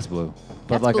 I guess blue.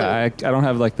 But That's like blue. I don't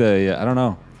have like the I don't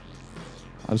know.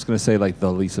 I was gonna say like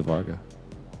the Lisa Varga.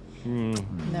 No.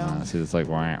 See, it's like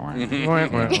wah, wah. See,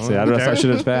 See, I should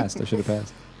have passed. I should have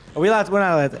passed. Are we allowed? We're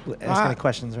not allowed to ask any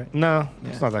questions, right? No,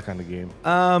 it's not that kind of game.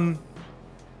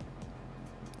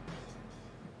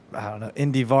 I don't know.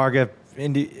 Indie Varga,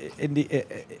 indie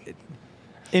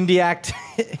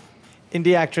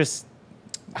actress,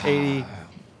 80.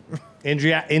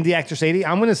 Indie actress 80.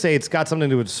 I'm gonna say it's got something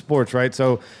to do with sports, right?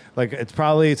 So, like, it's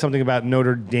probably something about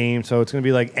Notre Dame. So it's gonna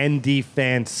be like ND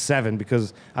fan 7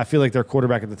 because I feel like their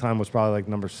quarterback at the time was probably like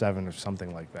number 7 or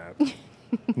something like that.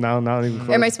 No, not even close.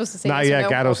 Am I supposed to say Not yes or yet. no?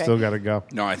 Gatto's Okay. still got to go.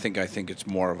 No, I think it's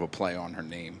more of a play on her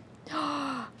name.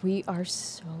 We are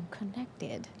so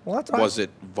connected. Well, that's right. Was it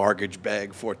Vargage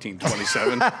Bag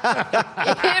 1427?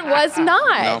 It was No.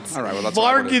 not. All right. Well, that's what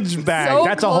I would've- Vargage bag. So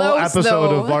That's a whole close, episode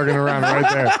though. of bargaining around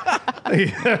right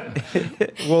there.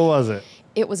 What was it?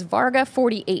 It was Varga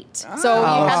 48. So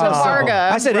you had the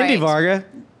Varga. I said right. Indie Varga.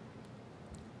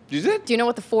 You did? Do you know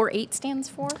what the 48 stands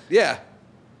for? Yeah.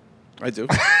 I do.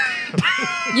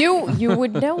 You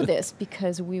would know this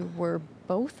because we were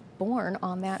both born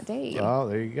on that day. Oh,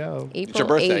 there you go. April your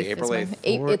birthday, 8th is April my- 8th.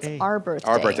 It's 4/8. our birthday.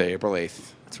 Our birthday, April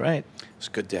 8th. That's right. It's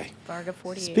a good day. Varga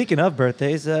 48. Speaking of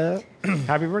birthdays,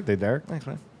 Happy birthday, Derek. thanks,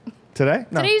 man. Today?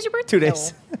 No, Today's your birthday. 2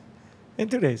 days. In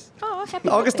 2 days. Oh, happy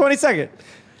August birthday. 22nd.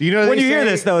 Do you know When they you hear say-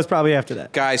 this, though, it's probably after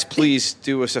that. Guys, please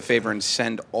do us a favor and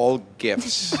send all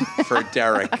gifts for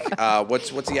Derek.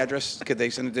 What's the address? Could they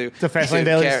send it to? Fastlane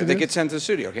Daily They Studios? could send to the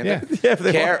studio, can't Yeah. they? Yeah, if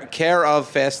they care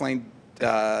of Fastlane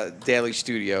Daily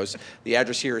Studios. The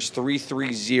address here is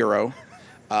 330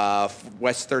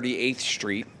 West 38th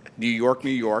Street, New York, New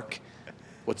York.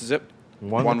 What's the zip?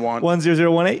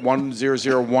 10018.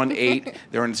 10018.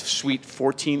 They're in suite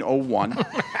 1401.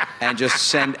 And just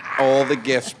send all the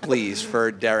gifts, please, for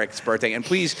Derek's birthday. And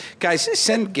please, guys,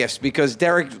 send gifts because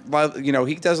Derek,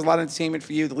 he does a lot of entertainment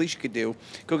for you. The least you could do,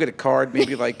 go get a card,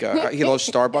 maybe like, he loves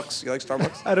Starbucks. You like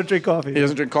Starbucks? I don't drink coffee. He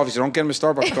doesn't drink coffee, so don't get him a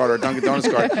Starbucks card or a Dunkin' Donuts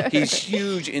card. He's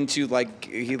huge into,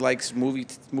 he likes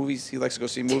movies. He likes to go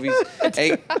see movies.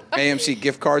 AMC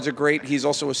gift cards are great. He's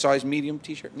also a size medium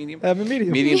t-shirt. Medium? I'm a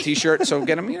medium. Medium t-shirt. So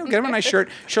get him a nice shirt.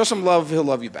 Show some love. He'll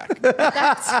love you back.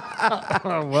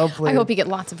 Well played. I hope you get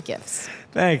lots of gifts.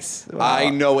 Thanks. I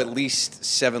know at least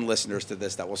 7 listeners to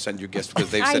this that will send you gifts because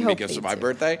they've I sent me hope gifts they for my do.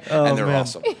 birthday, Oh, and they're man.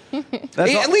 awesome. That's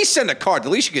Hey, all- at least send a card. The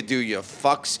least you could do, you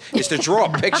fucks, is to draw a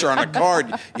picture on a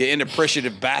card, you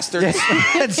inappreciative bastards.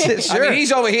 That's it, I sure. mean,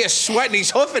 he's over here sweating,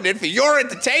 he's hoofing it for your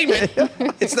entertainment.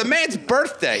 It's the man's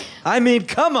birthday. I mean,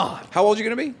 come on. How old are you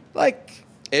going to be? Like,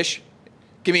 Ish?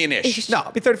 Give me an ish. no,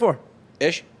 I'll be 34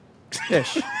 Ish?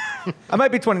 ish. I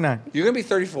might be 29. You're going to be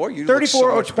 34? You 34 look so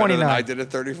or much better than 29. I did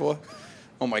at 34.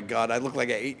 Oh, my God. I look like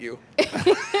I ate you.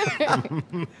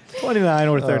 29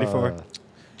 or 34.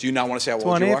 Do you not want to say how old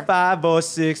you are? 25 or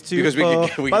 6, 2, Because we 4.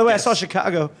 could- we By the could way, guess. I saw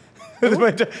Chicago.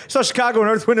 Saw Chicago and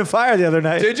Earth, Wind, and Fire the other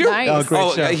night. Did you? Nice. Oh,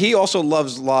 great show. He also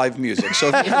loves live music. So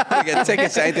if you're going to get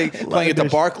tickets to anything playing at the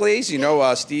music.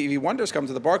 Barclays, Stevie Wonder's coming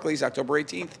to the Barclays October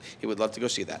 18th. He would love to go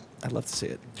see that. I'd love to see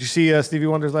it. Oh, Did you see Stevie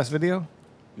Wonder's last video?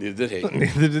 Neither did he.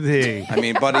 Neither did he. I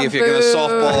mean, buddy, if you're going to Boo.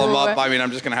 softball him up,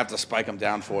 I'm just going to have to spike him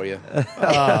down for you.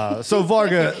 So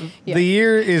Varga, Yeah. the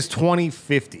year is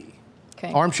 2050.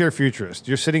 Okay. Armchair futurist.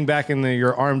 You're sitting back in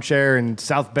your armchair in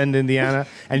South Bend, Indiana,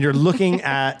 and you're looking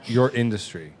at your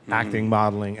industry, acting,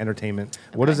 modeling, entertainment.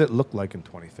 What does it look like in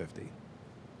 2050?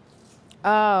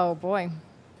 Oh, boy.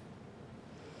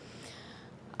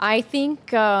 I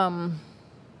think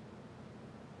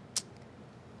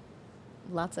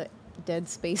lots of dead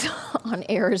space on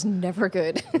air is never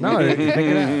good. No, think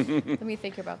it out. Let me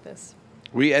think about this.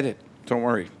 We edit. Don't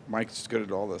worry. Mike's good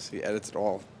at all this. He edits it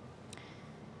all.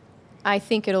 I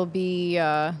think it'll be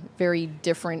very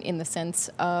different in the sense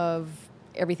of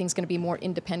everything's going to be more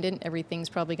independent. Everything's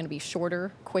probably going to be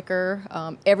shorter, quicker.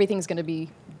 Everything's going to be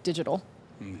digital.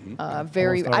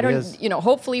 Very. Almost I don't. already is.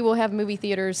 Hopefully, we'll have movie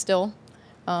theaters still.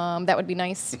 That would be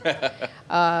nice.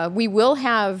 We will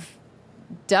have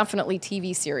definitely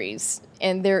TV series,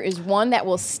 and there is one that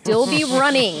will still be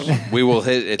running. We will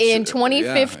hit it In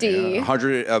 2050.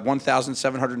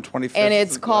 1,725th And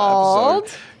it's called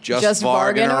episode. Just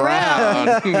Vargin'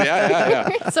 Around.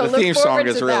 yeah. So The look theme song forward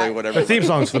is to really that. what The everybody. theme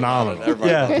song's phenomenal. everybody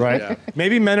Yeah. loves. Right? Yeah.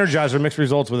 Maybe Menergizer Mixed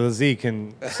Results with a Z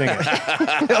can sing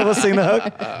it. We'll sing the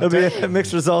hook. It'll be a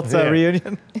mixed results Yeah.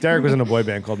 reunion. Derek was in a boy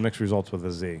band called Mixed Results with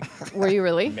a Z. Were you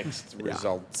really? Mixed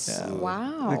results.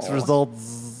 Wow. Mixed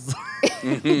results.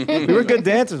 We were good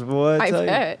dancers, boy. I tell you.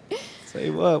 bet. Tell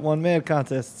you what, one-man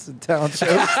contests and talent shows.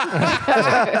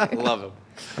 Love him.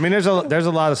 I mean, there's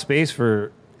a lot of space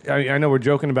for. I know we're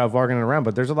joking about varging around,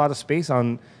 but there's a lot of space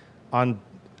on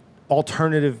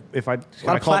alternative. If I call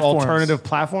it platforms. alternative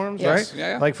platforms, Yes. right?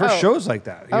 Yeah, yeah. Like for Oh. shows like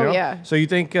that. You Oh, know? yeah. So you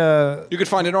think? You could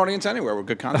find an audience anywhere with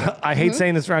good content. I hate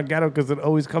saying this around Gatto because it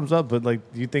always comes up, but like,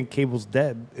 do you think cable's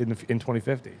dead in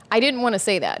 2050? I didn't want to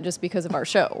say that just because of our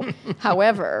show.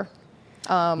 However,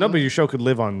 No, but your show could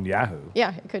live on Yahoo.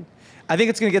 yeah, it could. I think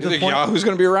it's going to get You to the think point. Yahoo's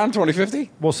going to be around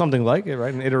 2050? Well, something like it,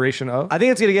 right? An iteration of. I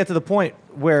think it's going to get to the point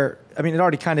where, I mean, it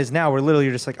already kind of is now, where literally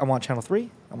you're just like, I want channel 3,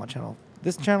 I want channel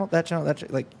this channel, that channel, that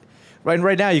channel. Like,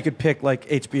 right now you could pick like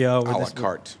HBO. A Or la this,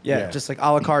 carte. Yeah, just like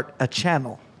a la carte, a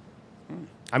channel.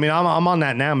 I mean, I'm on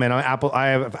that now, man. I have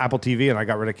Apple TV, and I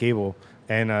got rid of cable,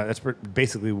 and that's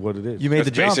basically what it is. You made That's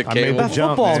the jump. basic I made cable. the About jump,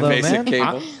 football, man. though, Basic man.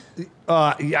 cable.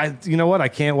 Yeah, you know what? I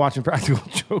can't watch Impractical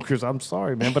Jokers. I'm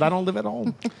sorry, man, but I don't live at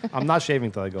home. I'm not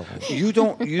shaving till I go home. You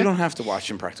don't have to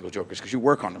watch Impractical Jokers because you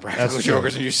work on Impractical That's true.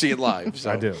 Jokers and you see it live.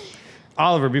 So. I do.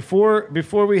 Oliver, before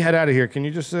we head out of here, can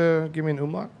you just give me an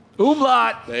umlaut?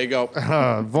 Umlaut. There you go.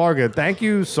 Varga, thank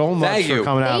you so much Thank for you.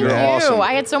 coming out, Thank man. you. awesome.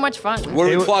 I had so much fun.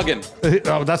 What are we plugging?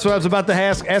 Oh, that's what I was about to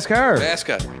ask her. Ask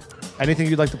her. Anything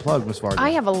you'd like to plug, Miss Varga? I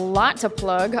have a lot to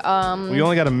plug. We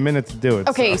only got a minute to do it.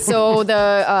 Okay, so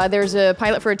there's a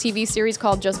pilot for a TV series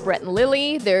called Just Brett and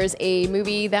Lily. There's a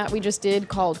movie that we just did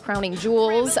called Crowning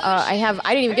Jewels. I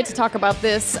didn't even get to talk about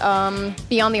this.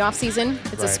 Beyond the Off Season.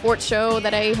 It's a Right. sports show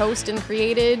that I host and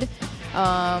created.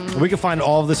 We can find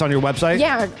all of this on your website.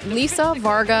 Yeah,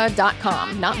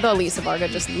 lisavarga.com. Not the Lisa Varga,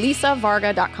 just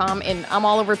lisavarga.com. And I'm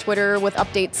all over Twitter with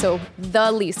updates. So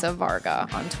the Lisa Varga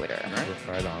on Twitter.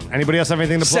 Right on. Anybody else have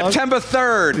anything to plug? September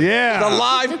 3rd. Yeah. The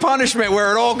live punishment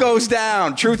where it all goes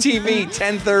down. True TV,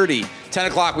 10:30. 10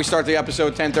 o'clock, we start the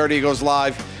episode. 10:30, it goes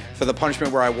live for the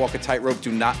punishment where I walk a tightrope.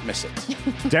 Do not miss it.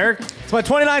 Derek? It's my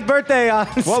 29th birthday on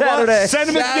Saturday. Send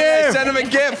him a Saturday, gift. send him a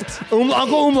gift.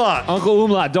 Uncle Umlaut. Uncle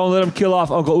Umlaut. Don't let him kill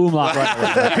off Uncle Umlaut.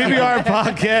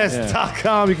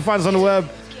 PBRpodcast.com. You can find us on the web.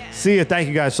 See you. Thank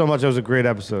you guys so much. That was a great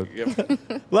episode.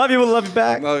 Love you. We'll love you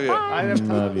back. Love you.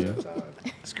 Love you.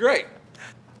 It's great.